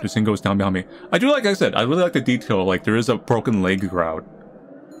 This thing goes down behind me. I do like I said, I really like the detail, like there is a broken leg route.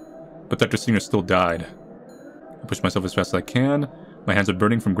 But Dr. Singer still died. I push myself as fast as I can. My hands are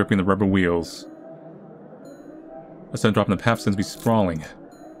burning from gripping the rubber wheels. A sudden drop in the path sends me sprawling.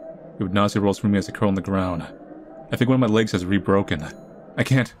 It would nausea rolls through me as I curl on the ground. I think one of my legs has re-broken. I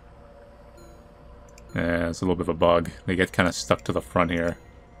can't. It's a little bit of a bug. They get kind of stuck to the front here.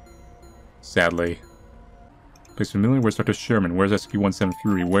 Sadly. Place familiar, where's Dr. Sherman? Where's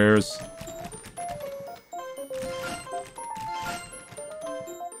SCP-173? Where's...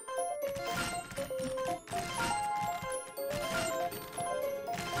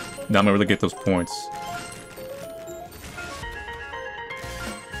 Now I'm gonna really get those points.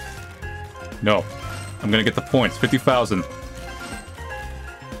 No. I'm gonna get the points. 50,000.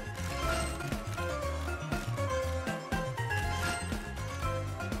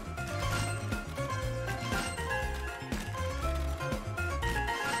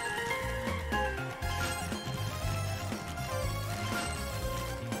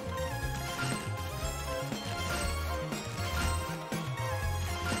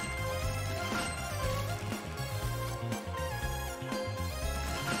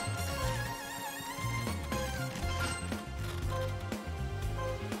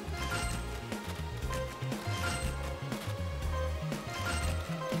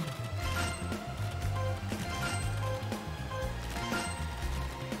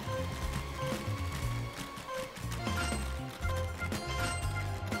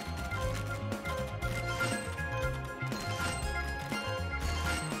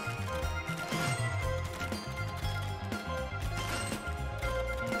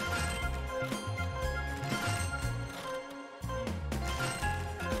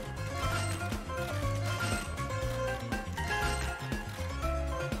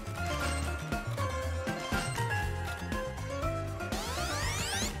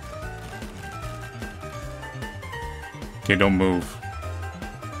 Okay, don't move.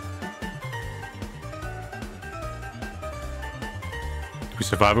 Do we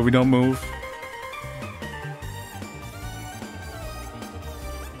survive if we don't move?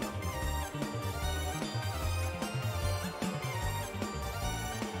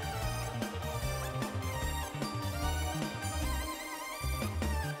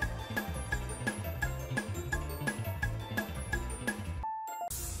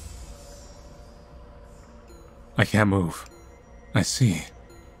 I can't move. I see.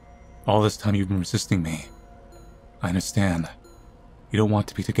 All this time you've been resisting me. I understand. You don't want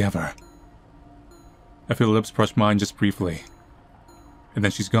to be together. I feel her lips brush mine just briefly. And then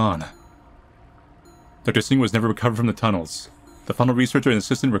she's gone. Dr. Singh was never recovered from the tunnels. The final researcher and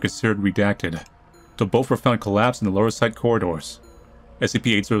assistant were considered redacted, till both were found collapsed in the lower site corridors.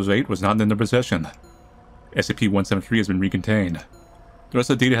 SCP-808 was not in their possession. SCP-173 has been recontained. The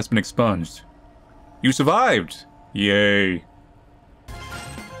rest of the data has been expunged. You survived! Yay.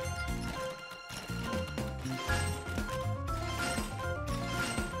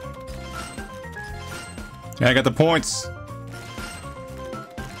 I got the points.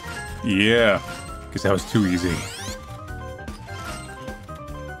 Yeah, because that was too easy.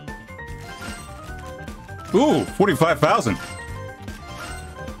 Ooh, 45,000.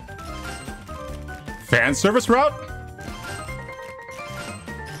 Fan service route?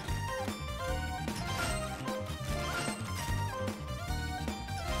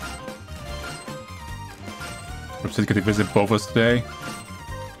 We're just going to visit both of us today.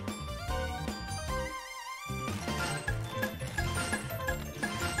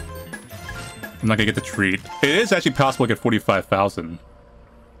 I'm not gonna get the treat. It is actually possible to get 45,000.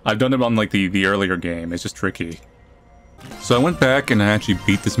 I've done it on like the earlier game. It's just tricky. So I went back and I actually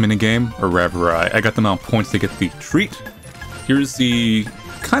beat this minigame, or rather, I got the amount of points to get the treat. Here's the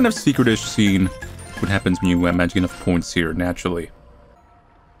kind of secret-ish scene. What happens when you manage enough points here, naturally.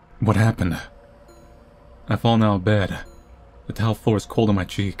 What happened? I've fallen out of bed. The tile floor is cold on my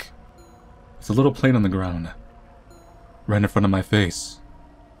cheek. There's a little plate on the ground. Right in front of my face.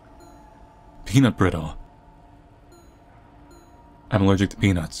 Peanut brittle. I'm allergic to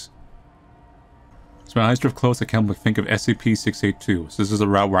peanuts. So my eyes drift close, I can't think of SCP-682. So this is a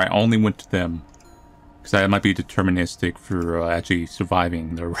route where I only went to them. Because I might be deterministic for actually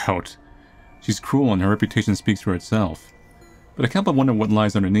surviving the route. She's cruel and her reputation speaks for itself. But I can't but wonder what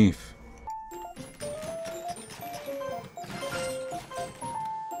lies underneath.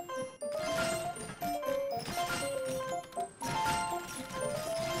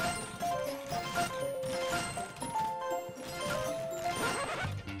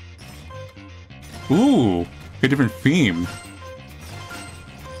 Ooh, a different theme.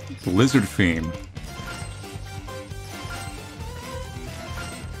 Lizard theme.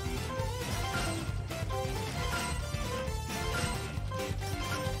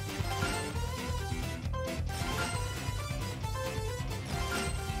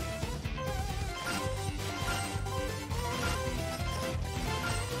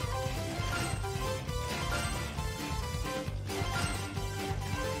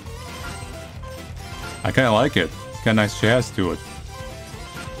 I kinda like it. It's got a nice jazz to it.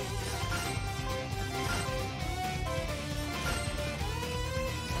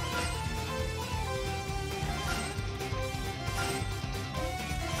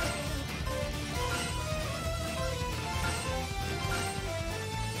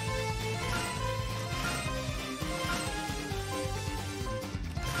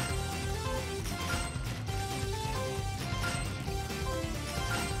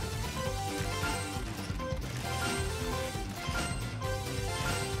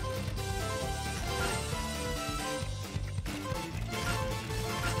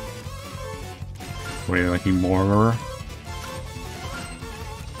 What are you liking more?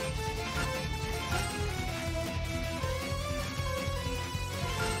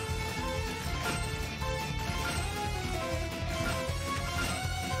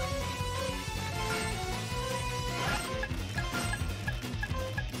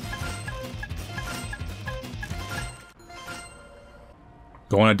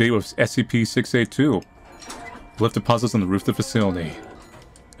 Go on a date with SCP-682. Lift the puzzles on the roof of the facility.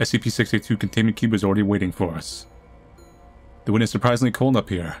 SCP-682 containment cube is already waiting for us. The wind is surprisingly cold up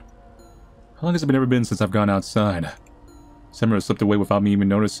here. How long has it ever been since I've gone outside? Summer has slipped away without me even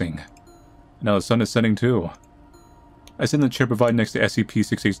noticing. Now the sun is setting too. I sit in the chair provided next to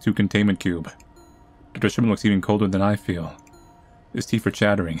SCP-682 containment cube. Dr. Sherman looks even colder than I feel. His teeth are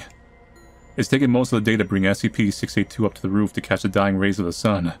chattering. It's taken most of the day to bring SCP-682 up to the roof to catch the dying rays of the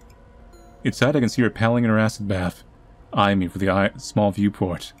sun. Inside I can see her paddling in her acid bath, eyeing me through the small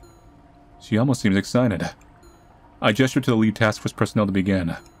viewport. She almost seems excited. I gesture to the lead task force personnel to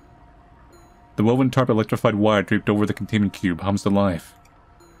begin. The woven tarp electrified wire draped over the containment cube hums to life.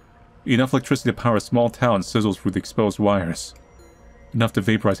 Enough electricity to power a small town sizzles through the exposed wires. Enough to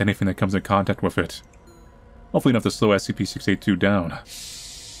vaporize anything that comes in contact with it. Hopefully enough to slow SCP-682 down.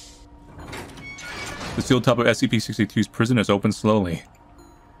 The sealed top of SCP-682's prison is opened slowly.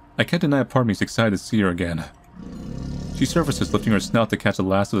 I can't deny a part of me is excited to see her again. She surfaces, lifting her snout to catch the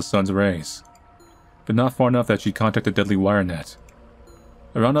last of the sun's rays. But not far enough that she contact the deadly wire net.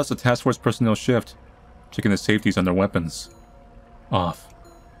 Around us, the task force personnel shift, checking the safeties on their weapons. Off.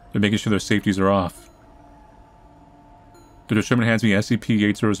 They're making sure their safeties are off. Dr. Sherman hands me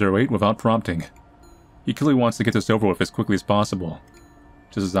SCP-8008 without prompting. He clearly wants to get this over with as quickly as possible.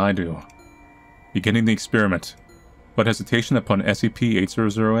 Just as I do. Beginning the experiment. Without hesitation upon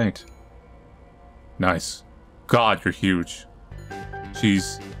SCP-8008. Nice. God, you're huge.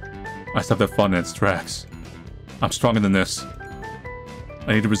 Jeez. I stopped that fun in its tracks. I'm stronger than this.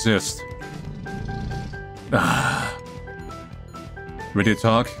 I need to resist. Ready to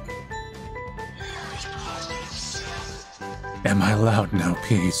talk? Am I allowed no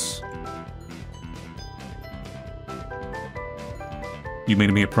peace? You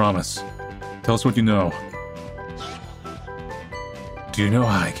made me a promise. Tell us what you know. Do you know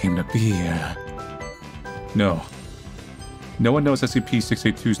how I came to be here? No. No one knows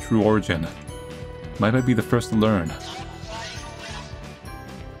SCP-682's true origin. Might I be the first to learn?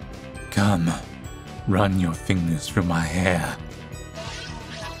 Come. Run your fingers through my hair.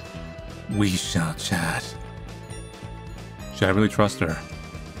 We shall chat. Should I really trust her?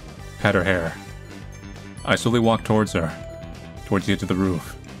 Pat her hair. I slowly walk towards her, towards the edge of the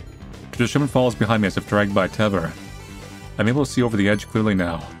roof. Dr. Sherman follows behind me as if dragged by a tether. I'm able to see over the edge clearly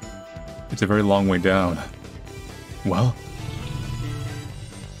now. It's a very long way down. Well?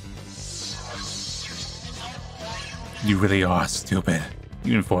 You really are stupid,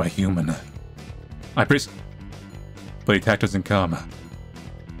 even for a human. But the attack doesn't come.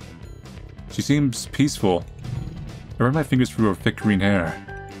 She seems peaceful. I run my fingers through her thick green hair.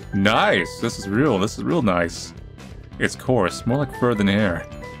 Nice! This is real nice. It's coarse, more like fur than hair.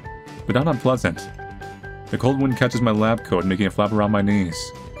 But not unpleasant. The cold wind catches my lab coat, making it flap around my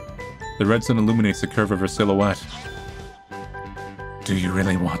knees. The red sun illuminates the curve of her silhouette. Do you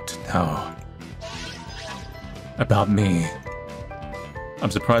really want to know? About me?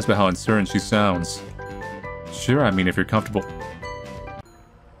 I'm surprised by how uncertain she sounds. Sure, I mean, if you're comfortable.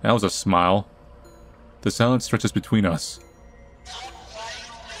 That was a smile. The silence stretches between us.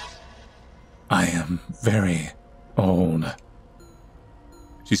 I am very old.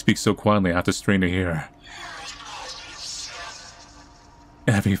 She speaks so quietly I have to strain to hear.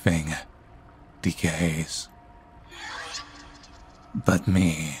 Everything decays. But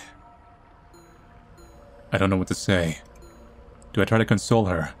me. I don't know what to say. Do I try to console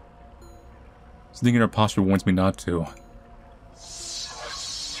her? Something in her posture warns me not to.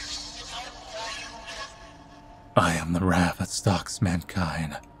 I am the wrath that stalks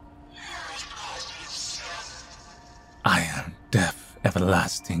mankind. I am death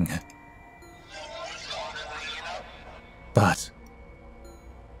everlasting. But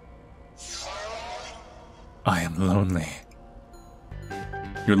I am lonely.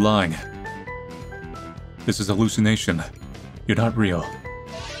 You're lying. This is hallucination. You're not real.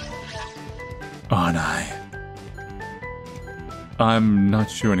 Aren't I? I'm not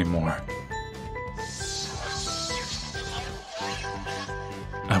sure anymore.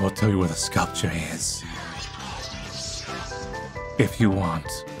 I will tell you where the sculpture is. If you want.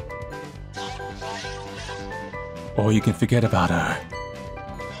 Or you can forget about her.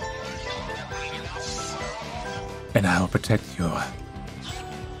 And I will protect you.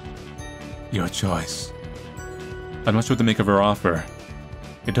 Your choice. I'm not sure what to make of her offer.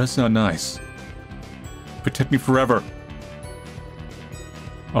 It does sound nice. Protect me forever.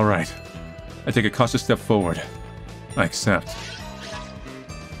 Alright. I take a cautious step forward. I accept.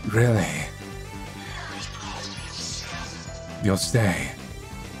 Really? You'll stay?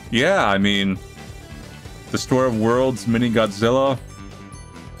 Yeah, I mean... Destroyer of Worlds, Mini Godzilla...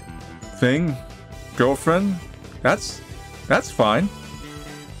 thing? Girlfriend? That's fine.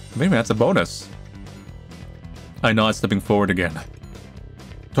 Maybe that's a bonus. I nod, stepping forward again.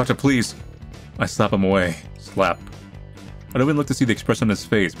 Doctor, please. I slap him away. Slap. I don't even look to see the expression on his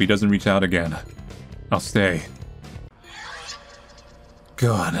face, but he doesn't reach out again. I'll stay.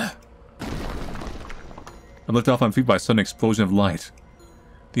 Good. I'm lifted off my feet by a sudden explosion of light.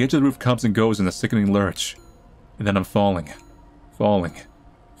 The edge of the roof comes and goes in a sickening lurch. And then I'm falling.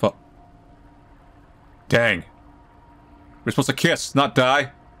 Dang. We're supposed to kiss, not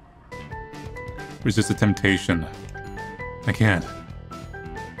die. Resist the temptation. I can't.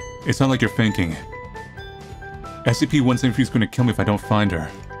 It's not like you're thinking. SCP-173 is going to kill me if I don't find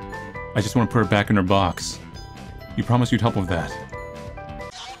her. I just want to put her back in her box. You promised you'd help with that.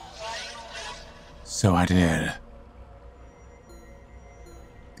 So I did.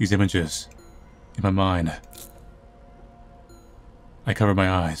 These images, in my mind. I cover my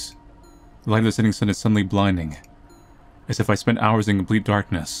eyes. The light of the setting sun is suddenly blinding, as if I spent hours in complete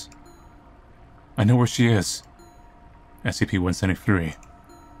darkness. I know where she is. SCP-173.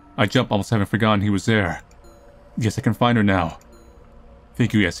 I jump, almost having forgotten he was there. Yes, I can find her now.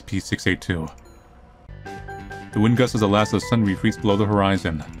 Thank you, SCP-682. The wind gusts as the last of the sun retreats below the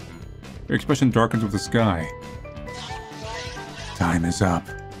horizon. Her expression darkens with the sky. Time is up.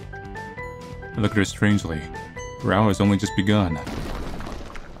 I look at her strangely. Her hour has only just begun.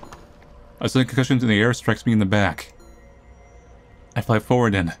 A sudden concussion in the air strikes me in the back. I fly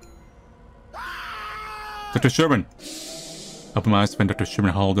forward and... Dr. Sherman! I open my eyes to find Dr.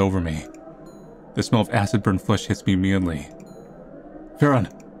 Sherman huddled over me. The smell of acid-burned flesh hits me immediately. Farron!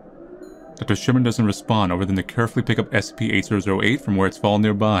 Dr. Sherman doesn't respond other than to carefully pick up SCP-8008 from where it's fallen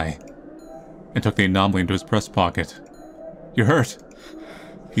nearby, and tuck the anomaly into his breast pocket. You're hurt!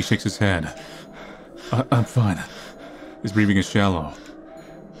 He shakes his head. I'm fine. His breathing is shallow.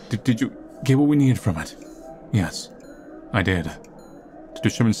 Did you get what we needed from it? Yes, I did. Dr.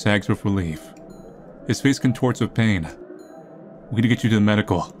 Sherman sags with relief. His face contorts with pain. We need to get you to the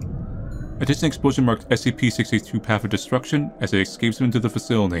medical. A distant explosion marked SCP-682 path of destruction as it escapes into the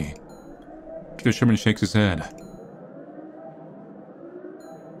facility. Dr. Sherman shakes his head.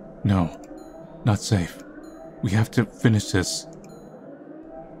 No, not safe. We have to finish this.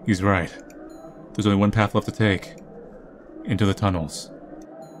 He's right. There's only one path left to take. Into the tunnels.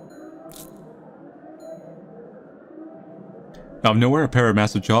 Out of nowhere, a pair of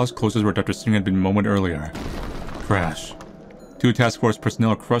massive jaws closes where Dr. Singh had been a moment earlier. Crash. 2 task force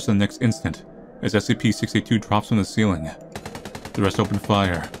personnel are crushed in the next instant as SCP-682 drops from the ceiling. The rest open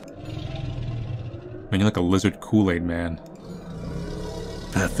fire. Man, you're like a lizard Kool-Aid man.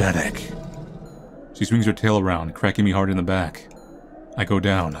 Pathetic. She swings her tail around, cracking me hard in the back. I go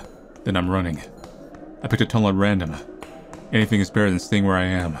down. Then I'm running. I picked a tunnel at random. Anything is better than staying where I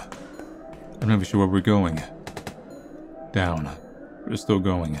am. I'm not even sure where we're going. Down. We're still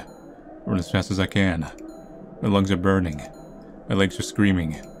going. Run as fast as I can. My lungs are burning. My legs are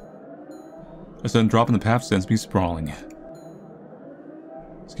screaming. A sudden drop in the path sends me sprawling.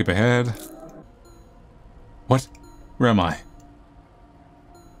 Skip ahead. What? Where am I?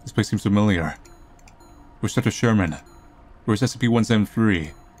 This place seems familiar. Where's Dr. Sherman? Where's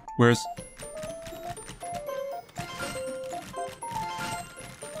SCP-173? Where's...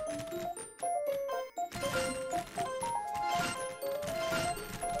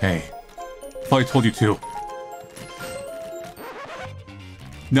 Hey. I thought I told you to.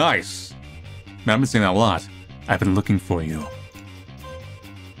 Nice! Man, I've been saying that a lot. I've been looking for you.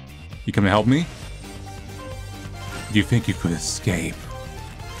 You come to help me? Do you think you could escape?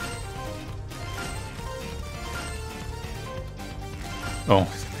 Oh,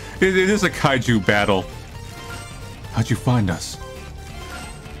 it is a kaiju battle. How'd you find us?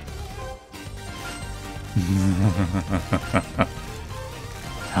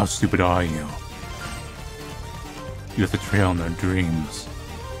 How stupid are you? You left a trail in their dreams.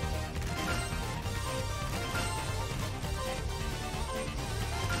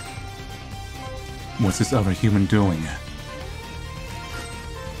 What's this other human doing?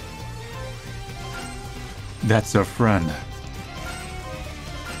 That's our friend.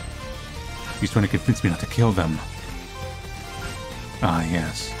 He's trying to convince me not to kill them. Ah,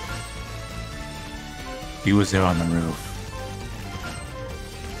 yes. He was there on the roof.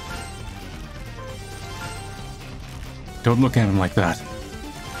 Don't look at him like that.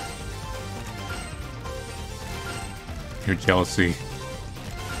 Your jealousy.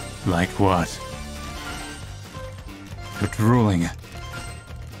 Like what? You're drooling.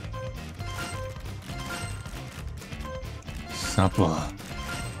 Supple.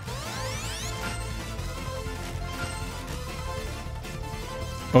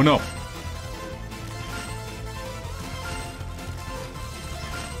 Oh no!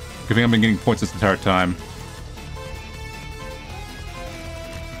 Good thing I've been getting points this entire time.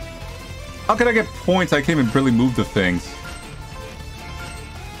 How can I get points? I can't even barely move the things.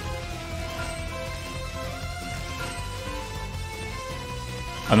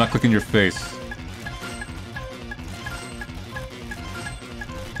 I'm not clicking your face.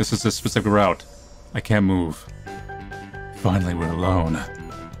 This is a specific route. I can't move. Finally, we're alone.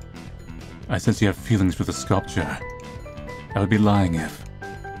 I sense you have feelings for the sculpture. I would be lying if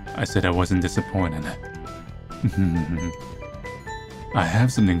I said I wasn't disappointed. I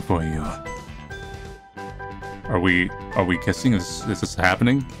have something for you. Are we kissing? Is this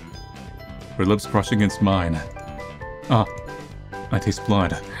happening? Her lips brush against mine. Ah, I taste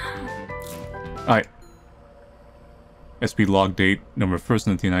blood. SP log date, November 1st,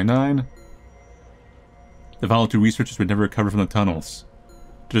 1999. The final 2 researchers were never recovered from the tunnels.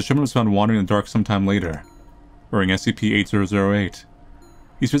 The Sherman was found wandering in the dark sometime later, wearing SCP-8008.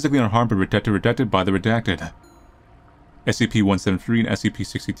 He's physically unharmed but redacted by the redacted. SCP-173 and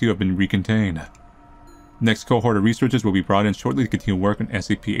SCP-682 have been recontained. The next cohort of researchers will be brought in shortly to continue work on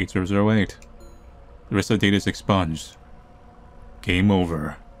SCP-8008. The rest of the data is expunged. Game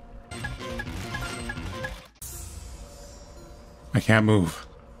over. I can't move.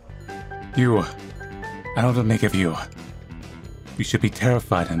 I don't know what to make of you. You should be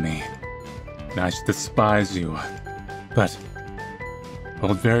terrified of me. And I should despise you. But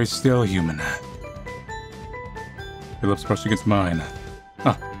hold very still, human. Her lips brush against mine.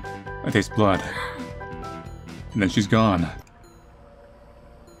 Ah, I taste blood. And then she's gone.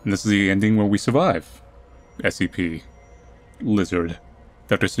 And this is the ending where we survive. SCP. Lizard.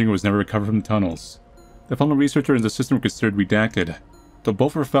 Dr. Singer was never recovered from the tunnels. The final researcher and the system were considered redacted, though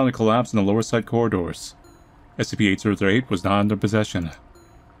both were found to collapse in the lower side corridors. SCP-8008 was not under possession.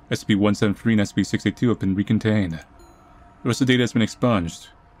 SCP-173 and SCP-682 have been recontained. The rest of the data has been expunged.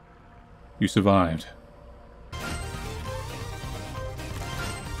 You survived.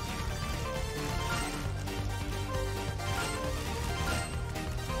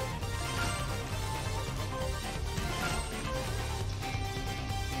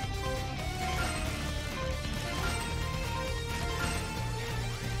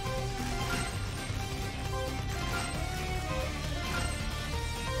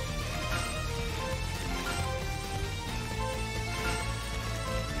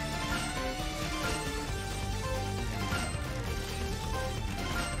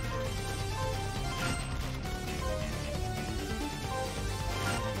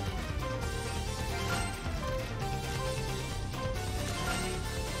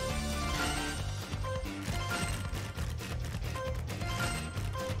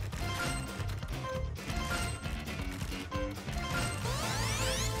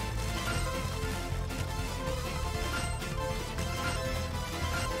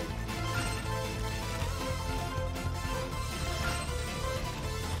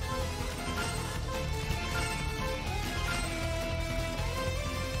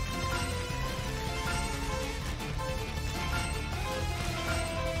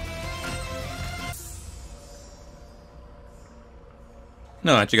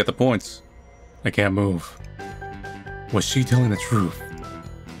 No, I actually got the points. I can't move. Was she telling the truth?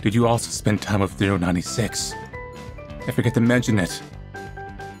 Did you also spend time with 096? I forget to mention it.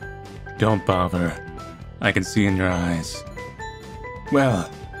 Don't bother. I can see in your eyes. Well,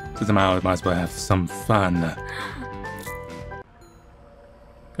 since I'm out, I might as well have some fun.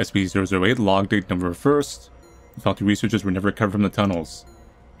 SCP-008 log date November 1st. The faculty researchers were never recovered from the tunnels.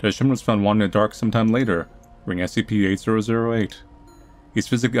 The Sherman was found wandering in the dark sometime later, wearing SCP-8008. He's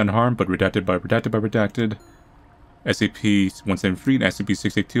physically unharmed, but redacted by redacted. SCP-173 and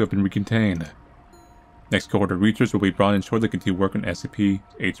SCP-682 have been recontained. Next cohort of researchers will be brought in shortly to continue work on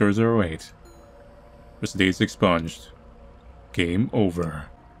SCP-8008. Rest of the day is expunged. Game over.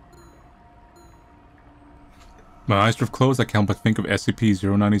 My eyes were closed, I can't but think of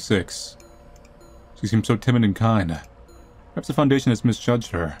SCP-096. She seems so timid and kind. Perhaps the Foundation has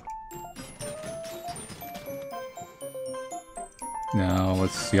misjudged her. Now,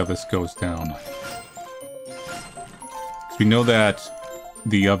 let's see how this goes down. Because we know that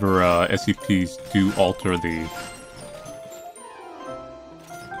the other SCPs do alter the...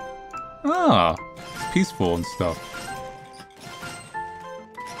 Ah! It's peaceful and stuff.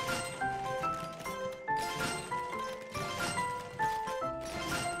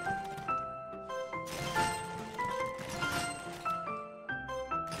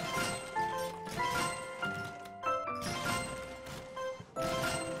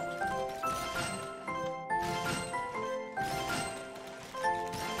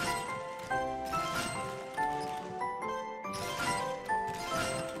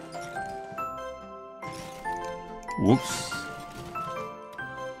 Whoops.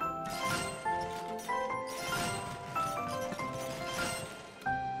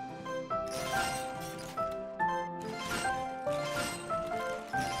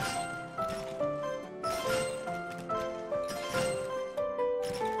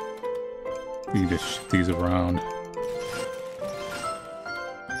 We need to shift these around.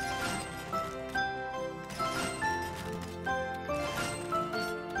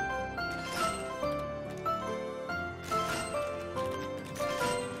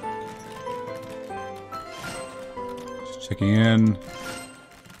 Checking in.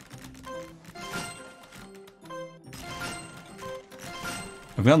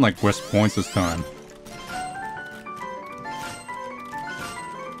 I've gotten like West points this time.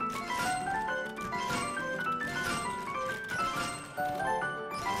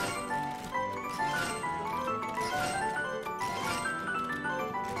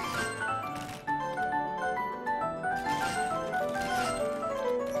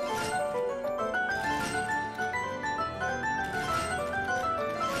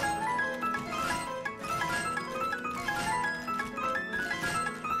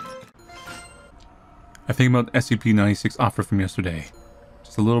 I think about SCP-96 offer from yesterday.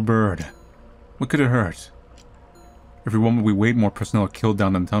 Just a little bird. What could it hurt? Every moment we wait, more personnel are killed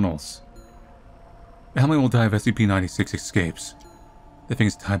down in tunnels. How many will die if SCP-96 escapes? The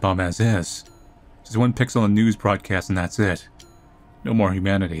thing's time bomb as is. Just one pixel on news broadcast and that's it. No more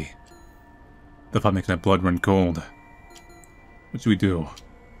humanity. The thought makes my blood run cold. What should we do?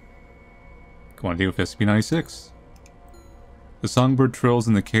 Go on a date with SCP-96. The songbird trills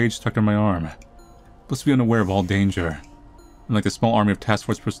in the cage tucked on my arm. Supposed to be unaware of all danger, unlike the small army of task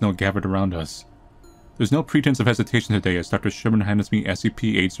force personnel gathered around us. There's no pretense of hesitation today as Dr. Sherman hands me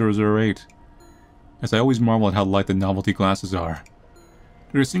SCP-8008. As I always marvel at how light the novelty glasses are.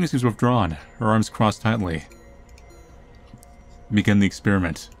 Dr. Singer seems withdrawn, her arms crossed tightly. Begin the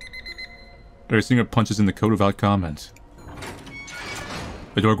experiment. Dr. Singer punches in the code without comment.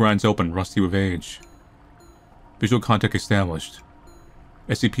 The door grinds open, rusty with age. Visual contact established.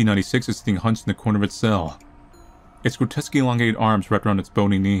 SCP-96 is sitting hunched in the corner of its cell. Its grotesquely elongated arms wrapped around its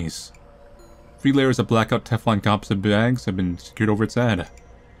bony knees. 3 layers of blackout Teflon composite bags have been secured over its head.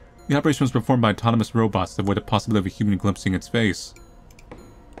 The operation was performed by autonomous robots to avoid the possibility of a human glimpsing its face.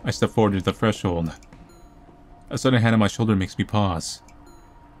 I step forward to the threshold. A sudden hand on my shoulder makes me pause.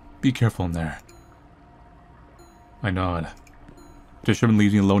 Be careful in there. I nod. Dr. Sherman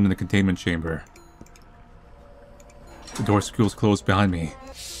leaves me alone in the containment chamber. The door squeals closed behind me.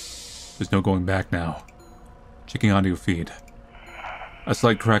 There's no going back now. Checking audio feed. A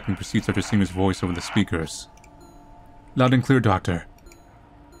slight crackling precedes Dr. Singer's voice over the speakers. Loud and clear, Doctor.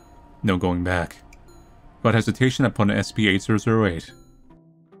 No going back. Without hesitation, I put on SCP-8008.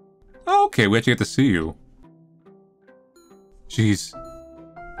 Okay, we actually get to see you. Jeez.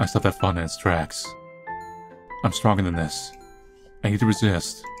 I stopped that fun in its tracks. I'm stronger than this. I need to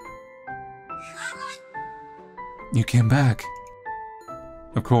resist. You came back.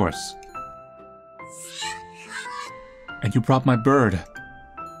 Of course. And you brought my bird.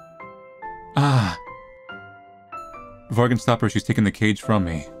 Ah! Before I can stop her, she's taken the cage from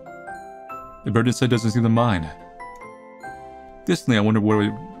me. The bird instead doesn't seem to mind. Distantly, I wonder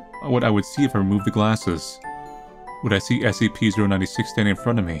what I would see if I removed the glasses. Would I see SCP-096 standing in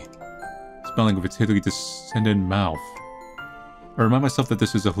front of me, smiling with its hideously distended mouth? I remind myself that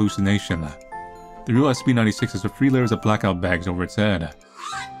this is a hallucination. The real SCP-96 has 3 layers of blackout bags over its head.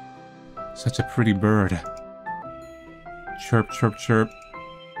 Such a pretty bird. Chirp, chirp, chirp.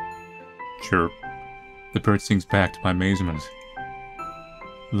 Chirp. The bird sings back to my amazement.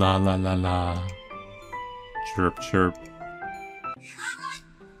 La la la la. Chirp, chirp.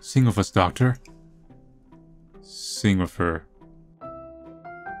 Sing with us, Doctor. Sing with her.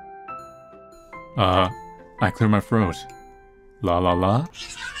 I clear my throat. La la la?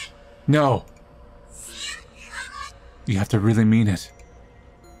 No! You have to really mean it.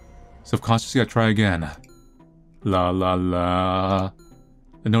 Subconsciously, I try again. La la la.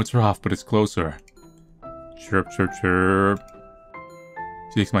 The notes are off, but it's closer. Chirp, chirp, chirp.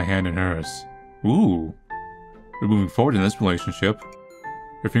 She takes my hand in hers. Ooh. We're moving forward in this relationship.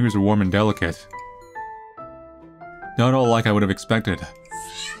 Her fingers are warm and delicate. Not at all like I would have expected.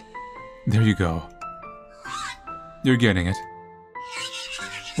 There you go. You're getting it.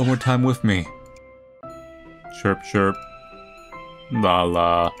 One more time with me. Chirp, chirp. La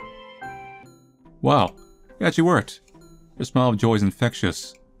la. Wow, it actually worked. Her smile of joy is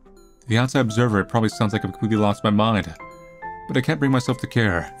infectious. To the outside observer, it probably sounds like I've completely lost my mind. But I can't bring myself to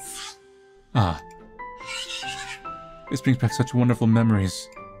care. Ah. This brings back such wonderful memories.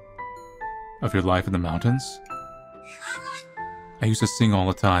 Of your life in the mountains? I used to sing all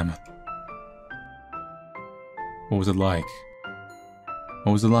the time. What was it like?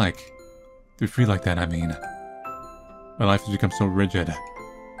 What was it like? To be free like that, I mean. My life has become so rigid.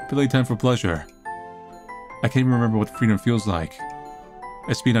 Barely time for pleasure. I can't even remember what freedom feels like.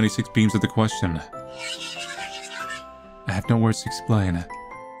 SCP-96 beams at the question. I have no words to explain.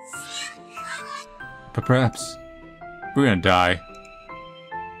 But perhaps we're gonna die.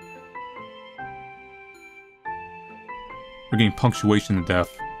 We're getting punctuation to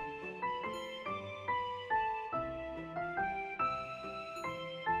death.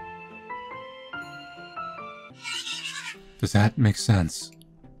 Does that make sense?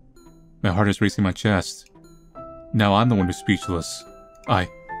 My heart is racing my chest. Now I'm the one who's speechless. I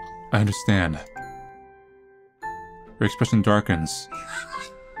understand. Her expression darkens.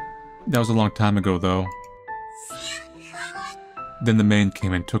 That was a long time ago, though. Then the maid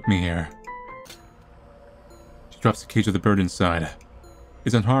came and took me here. She drops the cage of the bird inside.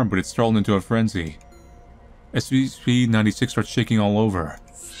 It's unharmed, but it's startled into a frenzy. SCP-96 starts shaking all over.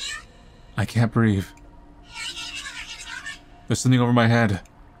 I can't breathe. There's something over my head.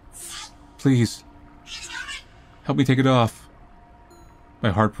 Please. Help me take it off. My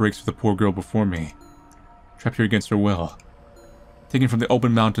heart breaks for the poor girl before me. Trapped here against her will. Taken from the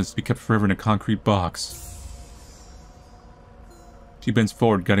open mountains to be kept forever in a concrete box. She bends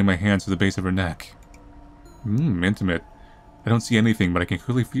forward, guiding my hands to the base of her neck. Intimate. I don't see anything, but I can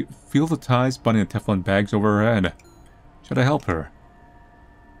clearly feel the ties binding the Teflon bags over her head. Should I help her?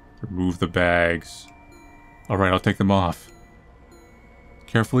 Remove the bags. Alright, I'll take them off.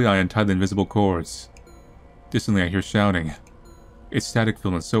 Carefully, I untie the invisible cords. Distantly, I hear shouting. It's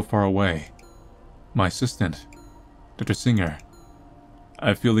static-filled and so far away. My assistant. Dr. Singer.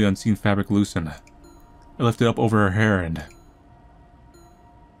 I feel the unseen fabric loosen. I lift it up over her hair and...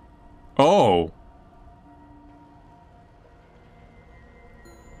 Oh!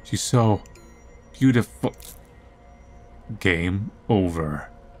 She's so beautiful. Game over.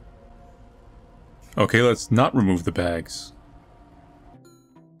 Okay, let's not remove the bags.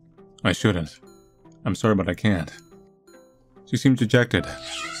 I shouldn't. I'm sorry, but I can't. She seems dejected.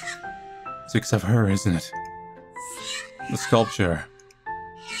 It's because of her, isn't it? The sculpture.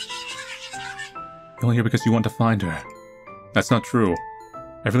 You're only here because you want to find her. That's not true.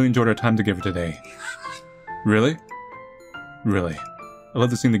 I've really enjoyed our time together today. Really? Really. I'd love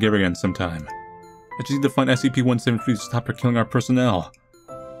to sing together again sometime. I just need to find SCP-173 to stop her killing our personnel.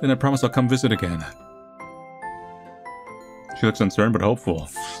 Then I promise I'll come visit again. She looks uncertain but hopeful.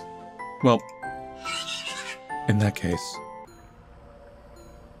 Well, in that case...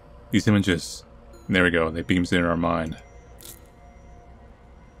 These images... There we go, they beams in our mind.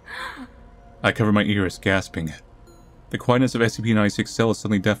 I cover my ears, gasping. The quietness of SCP-96 cell is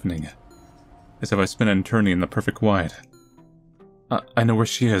suddenly deafening. As if I spent an eternity in the perfect quiet. I know where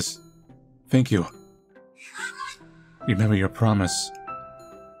she is. Thank you. Remember your promise.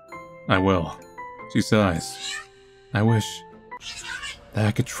 I will. She sighs. I wish that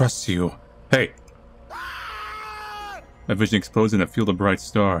I could trust you. Hey! My vision explodes in a field of bright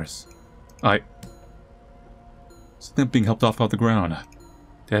stars. Something being helped off the ground.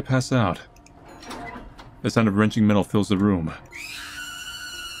 Did I pass out? The sound of wrenching metal fills the room.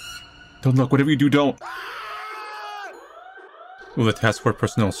 Don't look, whatever you do, don't! Well, the task force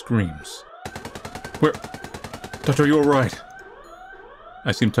personnel screams. Where? Doctor, you were right.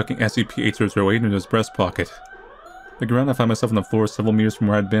 I see him tucking SCP-8008 into his breast pocket. The ground, I find myself on the floor several meters from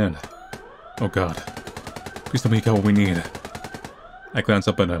where I'd been. Oh god. Please tell me you got what we need. I glance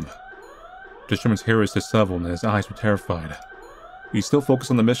up at him. The Sherman's hair is disheveled and his eyes were terrified. He's still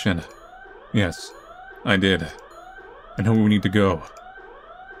focused on the mission. Yes, I did. I know where we need to go.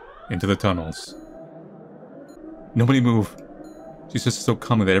 Into the tunnels. Nobody move. She says so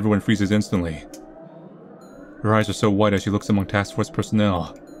calmly that everyone freezes instantly. Her eyes are so wide as she looks among task force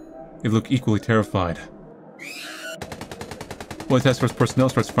personnel. They look equally terrified. One of the task force personnel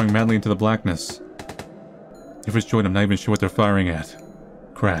starts firing madly into the blackness. Overjoyed, I'm not even sure what they're firing at.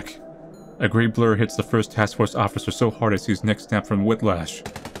 Crack. A grey blur hits the first task force officer so hard I see his neck snap from whiplash.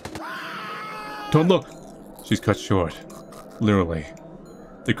 Don't look! She's cut short. Literally.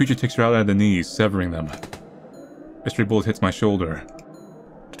 The creature takes her out at the knees, severing them. A stray bullet hits my shoulder.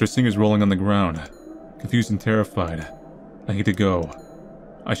 Dr. Singer's rolling on the ground, confused and terrified. I need to go.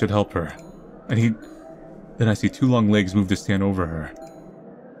 I should help her. Then I see two long legs move to stand over her.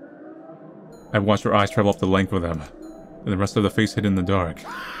 I watch her eyes travel up the length of them, and the rest of the face hid in the dark.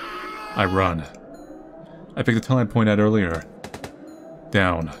 I run. I pick the tunnel I pointed at earlier.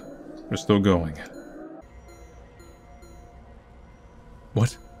 Down. They're still going.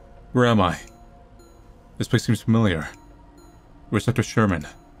 What? Where am I? This place seems familiar. Where's Dr. Sherman?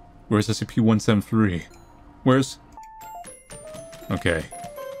 Where's SCP-173? Where's... Okay.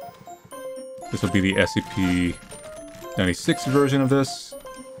 This will be the SCP-096 version of this.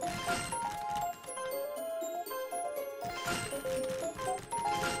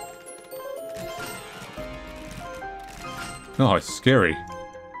 Oh, it's scary.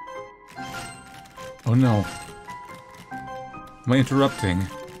 Oh no. Am I interrupting?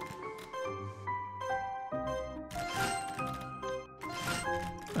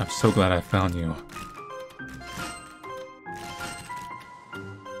 I'm so glad I found you.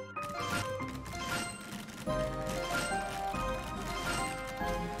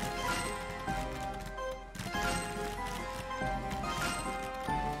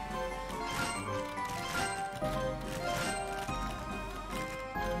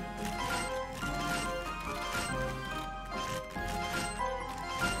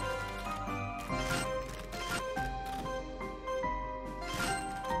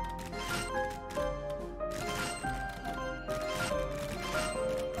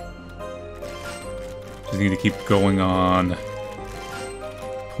 Just need to keep going on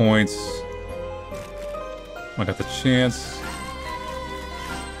points. I got the chance.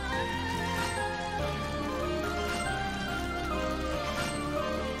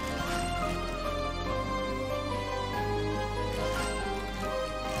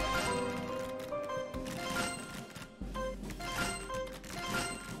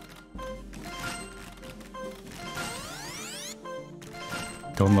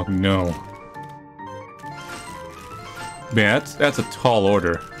 Don't look, no. Man, that's a tall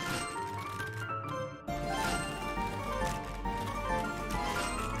order.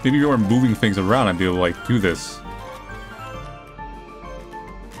 Maybe if you weren't moving things around, I'd be able to, like, do this.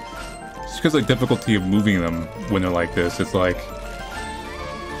 Just because of the difficulty of moving them when they're like this, it's like...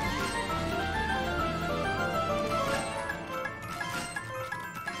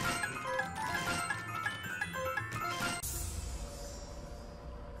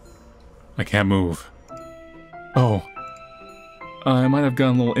 I can't move. Oh. I might have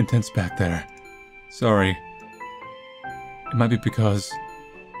gotten a little intense back there. Sorry. It might be because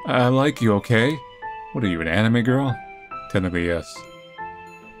I like you, okay? What are you, an anime girl? Technically, yes.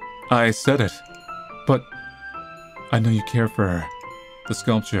 I said it. But I know you care for her. The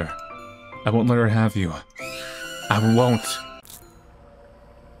sculpture. I won't let her have you. I won't.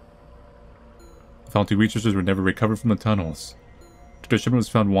 The faulty researchers were never recovered from the tunnels. Dr. Sherman was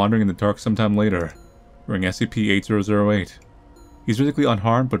found wandering in the dark sometime later, wearing SCP-8008. He's physically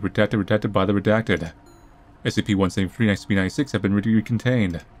unharmed, but redacted by the redacted. SCP-173 and SCP-096 have been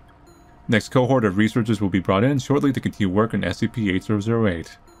recontained. Next cohort of researchers will be brought in shortly to continue work on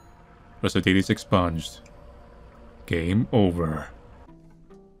SCP-8008. Rest of data is expunged. Game over.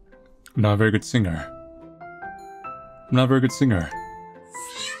 I'm not a very good singer.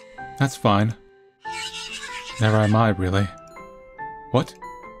 That's fine. Never am I, really. What?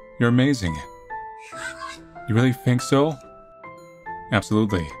 You're amazing. You really think so?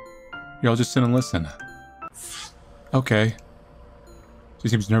 Absolutely. Here, I'll just sit and listen. Okay. She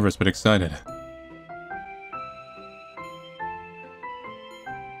seems nervous but excited.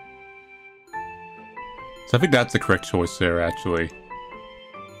 So I think that's the correct choice there, actually.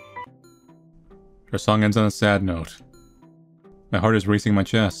 Her song ends on a sad note. My heart is racing in my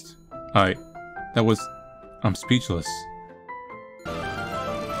chest. I'm speechless.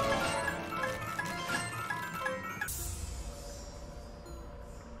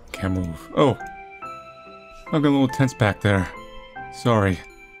 Can't move. Oh! I'm getting a little tense back there. Sorry.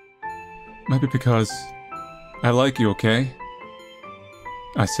 Might be because I like you, okay?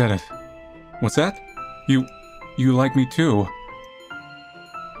 I said it. What's that? You like me too?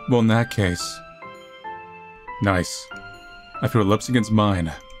 Well, in that case... Nice. I feel her lips against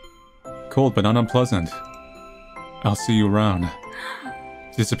mine. Cold but not unpleasant. I'll see you around.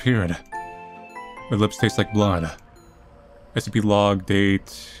 She disappeared. Her lips taste like blood. SCP log,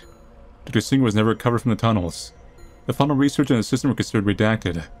 date... Dr. Singer was never recovered from the tunnels. The final research and assistant were considered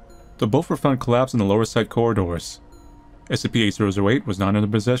redacted, though both were found collapsed in the lower site corridors. SCP-8008 was not in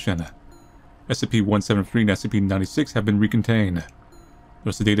their possession. SCP-173 and SCP-096 have been recontained. The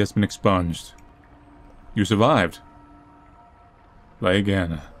rest of the data has been expunged. You survived. Play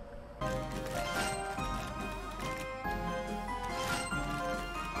again.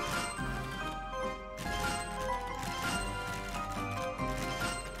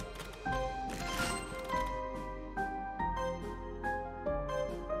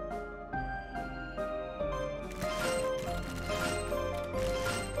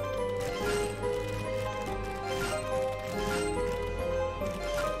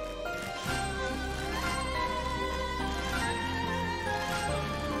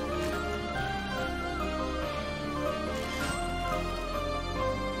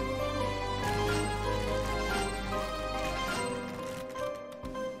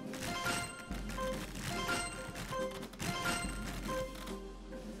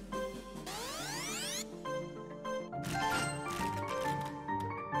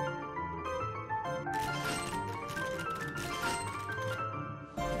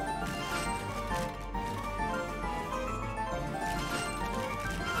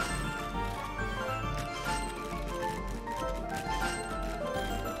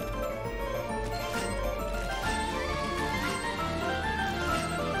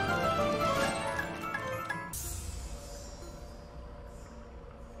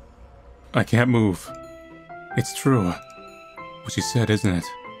 I can't move. It's true. What she said, isn't it?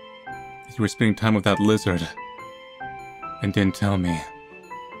 You were spending time with that lizard. And didn't tell me.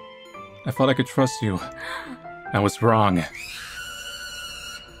 I thought I could trust you. I was wrong.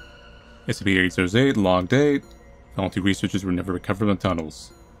 SCP-808, log date. All 2 researchers were never recovered from the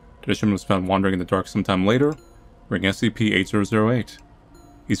tunnels. The instrument was found wandering in the dark sometime later, wearing SCP-8008.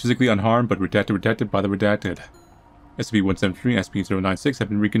 He's physically unharmed, but redacted by the redacted. SCP-173 and SCP-096 have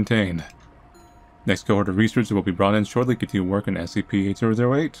been recontained. Next cohort of researchers will be brought in shortly to continue work on SCP-8008.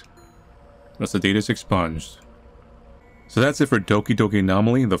 The rest of the data is expunged. So that's it for Doki Doki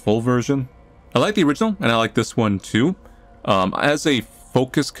Anomaly, the full version. I like the original, and I like this one too. As a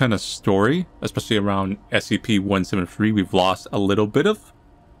focused kind of story, especially around SCP-173, we've lost a little bit of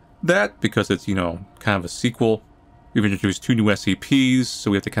that because it's, you know, kind of a sequel. We've introduced 2 new SCPs, so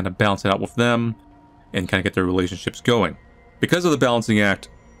we have to kind of balance it out with them and kind of get their relationships going. Because of the balancing act,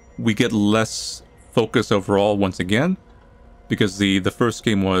 we get less focus overall once again, because the first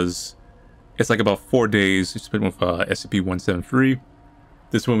game was, it's like about 4 days spent with SCP-173.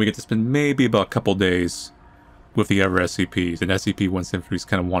 This one we get to spend maybe about a couple days with the other SCPs, and SCP-173 is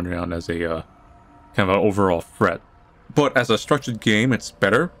kind of wandering around as a kind of an overall threat. But as a structured game, it's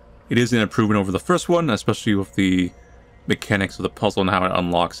better. It is an improvement over the first one, especially with the mechanics of the puzzle and how it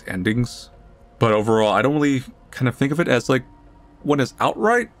unlocks endings. But overall, I don't really kind of think of it as like one is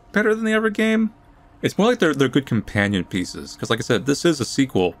outright better than the other game. It's more like they're good companion pieces. Because like I said, this is a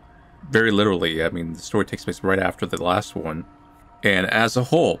sequel, very literally. I mean, the story takes place right after the last one. And as a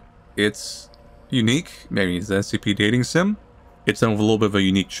whole, it's unique. Maybe it's an SCP dating sim. It's done with a little bit of a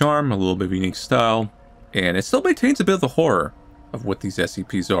unique charm, a little bit of a unique style. And it still maintains a bit of the horror of what these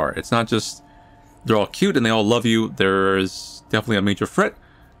SCPs are. It's not just they're all cute and they all love you. There's definitely a major threat.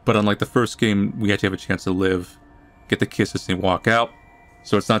 But unlike the first game, we actually have a chance to live, get the kisses and walk out.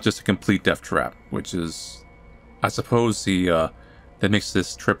 So it's not just a complete death trap, which is, I suppose, that makes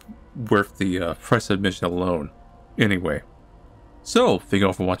this trip worth the price of admission alone. Anyway. So, thank you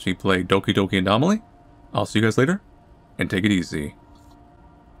all for watching me play Doki Doki Anomaly. I'll see you guys later, and take it easy.